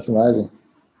love that. That's amazing.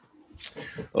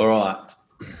 All right.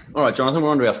 All right, Jonathan, we're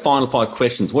on to our final 5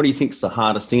 questions. What do you think is the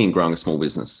hardest thing in growing a small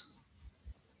business?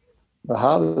 The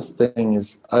hardest thing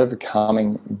is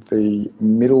overcoming the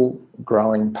middle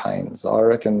growing pains. I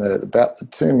reckon that about the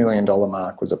 $2 million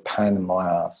mark was a pain in my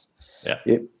ass. Yeah.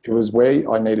 It was where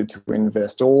I needed to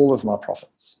invest all of my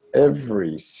profits,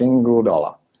 every single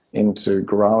dollar, into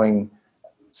growing,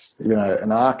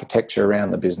 an architecture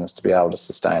around the business to be able to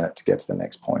sustain it to get to the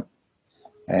next point.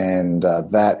 And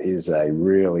that is a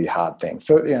really hard thing.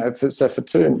 It was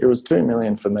 $2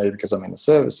 million for me because I'm in the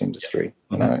service industry.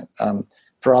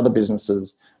 For other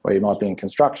businesses where you might be in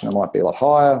construction, it might be a lot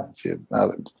higher.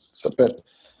 But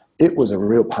it was a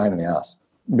real pain in the ass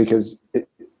because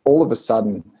all of a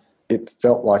sudden it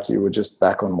felt like you were just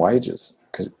back on wages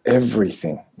because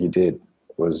everything you did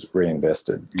was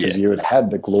reinvested because you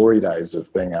had the glory days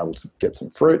of being able to get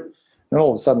some fruit. Then all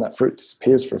of a sudden that fruit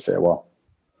disappears for a fair while.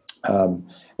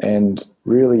 And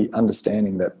really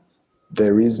understanding that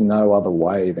there is no other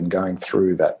way than going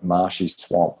through that marshy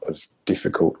swamp of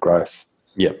difficult growth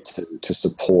to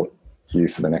support you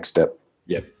for the next step.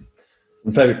 Yep.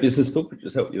 And favourite business book that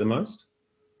has helped you the most?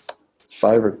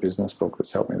 Favourite business book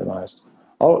that's helped me the most?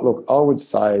 Oh, look, I would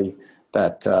say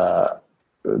that The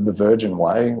Virgin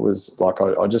Way was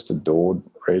I just adored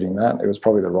reading that. It was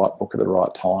probably the right book at the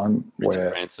right time.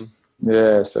 Richard Branson.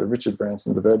 Yeah, so Richard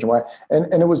Branson, The Virgin Way.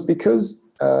 And it was because,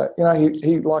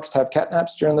 he likes to have cat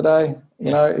naps during the day.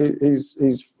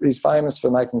 He's famous for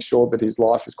making sure that his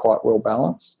life is quite well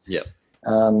balanced. Yeah.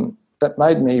 That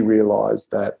made me realise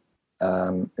that,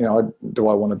 do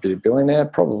I want to be a billionaire?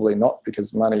 Probably not,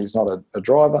 because money is not a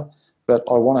driver, but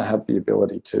I want to have the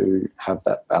ability to have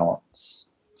that balance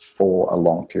for a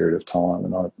long period of time.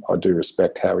 And I do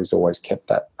respect how he's always kept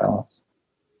that balance.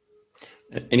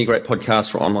 Any great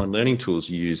podcasts or online learning tools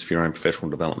you use for your own professional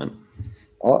development?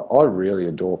 I really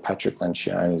adore Patrick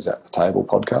Lencioni's At the Table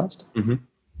podcast. Mm-hmm.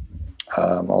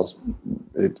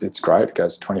 It's great. It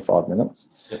goes 25 minutes.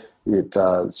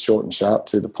 It's short and sharp,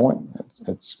 to the point.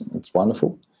 It's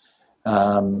wonderful.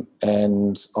 And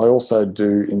I also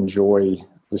do enjoy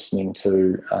listening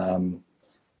to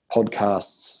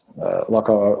podcasts.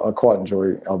 I quite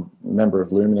enjoy, I'm a member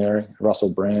of Luminary,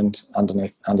 Russell Brand, Under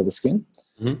the Skin.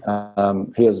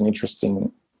 Mm-hmm. He has an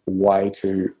interesting way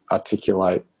to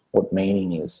articulate what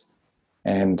meaning is.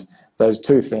 And those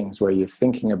two things where you're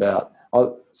thinking about, I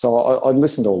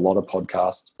listen to a lot of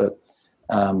podcasts, but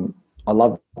I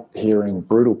love hearing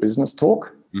brutal business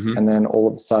talk, mm-hmm. and then all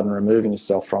of a sudden removing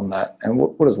yourself from that. And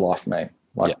what does life mean?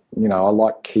 I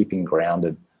like keeping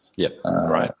grounded. Yep,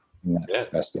 right. In that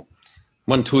capacity.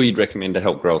 One tool you'd recommend to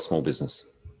help grow a small business?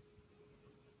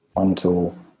 One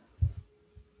tool.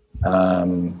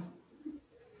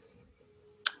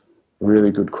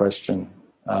 Really good question.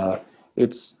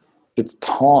 It's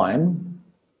time,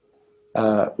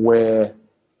 where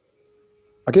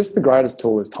I guess the greatest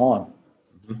tool is time.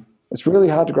 Mm-hmm. It's really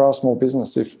hard to grow a small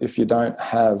business if you don't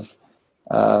have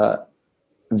the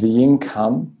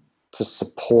income to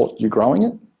support you growing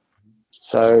it.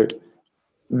 So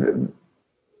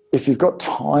if you've got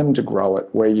time to grow it,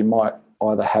 where you might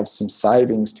either have some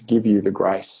savings to give you the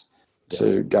grace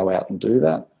to go out and do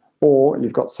that, or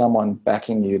you've got someone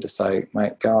backing you to say,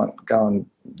 mate, go and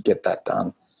get that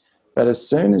done. But as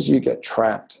soon as you get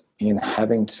trapped in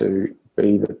having to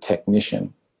be the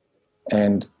technician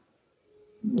and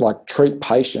treat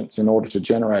patients in order to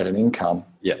generate an income,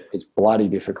 it's bloody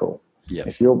difficult. Yep.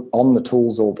 If you're on the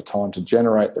tools all the time to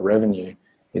generate the revenue,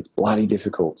 it's bloody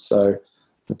difficult. So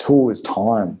the tool is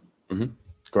time. Mm-hmm.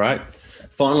 Great.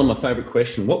 Finally, my favourite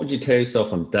question. What would you tell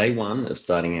yourself on day one of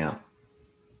starting out?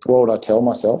 What would I tell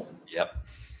myself? Yep.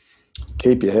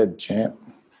 Keep your head, champ.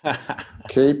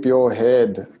 Keep your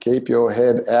head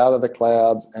out of the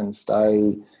clouds and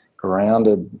stay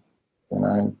grounded.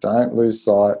 Don't lose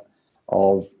sight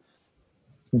of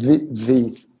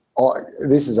this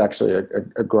is actually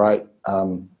a great,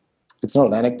 it's not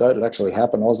an anecdote, it actually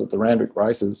happened. I was at the Randwick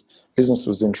races, business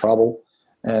was in trouble,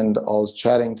 and I was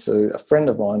chatting to a friend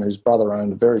of mine whose brother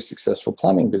owned a very successful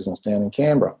plumbing business down in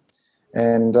Canberra.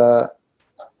 And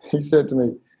he said to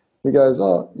me, he goes,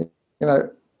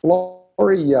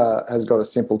 Laurie has got a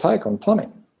simple take on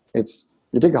plumbing. It's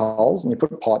you dig holes and you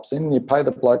put pipes in and you pay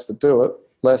the blokes that do it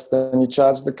less than you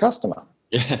charge the customer.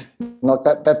 Yeah.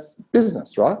 That's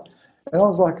business, right? And I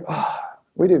was like,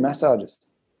 we do massages.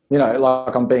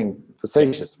 I'm being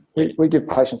facetious. We give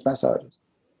patients massages.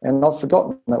 And I've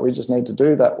forgotten that we just need to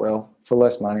do that well for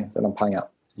less money than I'm paying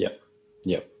out. Yep.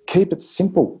 Keep it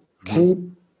simple. Mm-hmm. Keep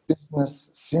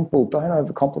business simple. Don't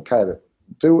overcomplicate it.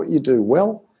 Do what you do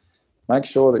well. Make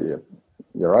sure that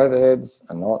your overheads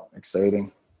are not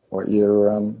exceeding what you're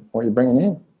bringing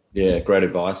in. Yeah, great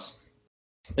advice.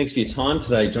 Thanks for your time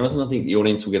today, Jonathan. I think the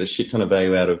audience will get a shit ton of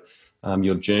value out of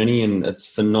your journey, and it's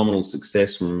phenomenal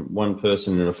success from one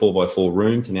person in a 4x4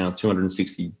 room to now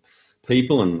 260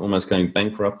 people and almost going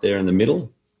bankrupt there in the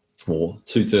middle, or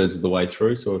 2/3 of the way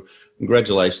through. So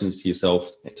congratulations to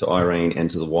yourself, to Irene, and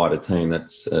to the wider team.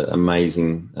 That's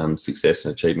amazing success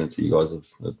and achievements that you guys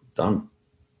have done.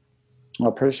 I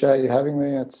appreciate you having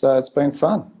me. It's been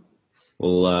fun.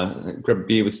 We'll grab a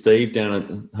beer with Steve down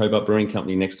at Hobart Brewing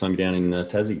Company next time you're down in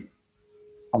Tassie.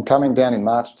 I'm coming down in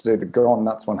March to do the Gone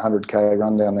Nuts 100k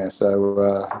run down there,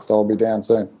 so I'll be down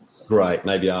soon. Great,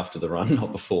 maybe after the run,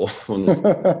 not before.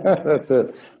 That's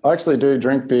it. I actually do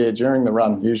drink beer during the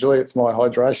run. Usually it's my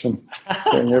hydration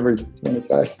thing every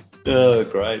 20k. Oh,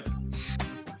 great.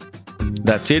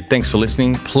 That's it. Thanks for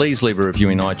listening. Please leave a review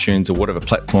in iTunes or whatever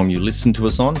platform you listen to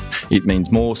us on. It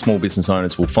means more small business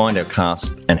owners will find our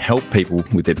cast and help people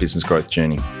with their business growth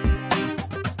journey.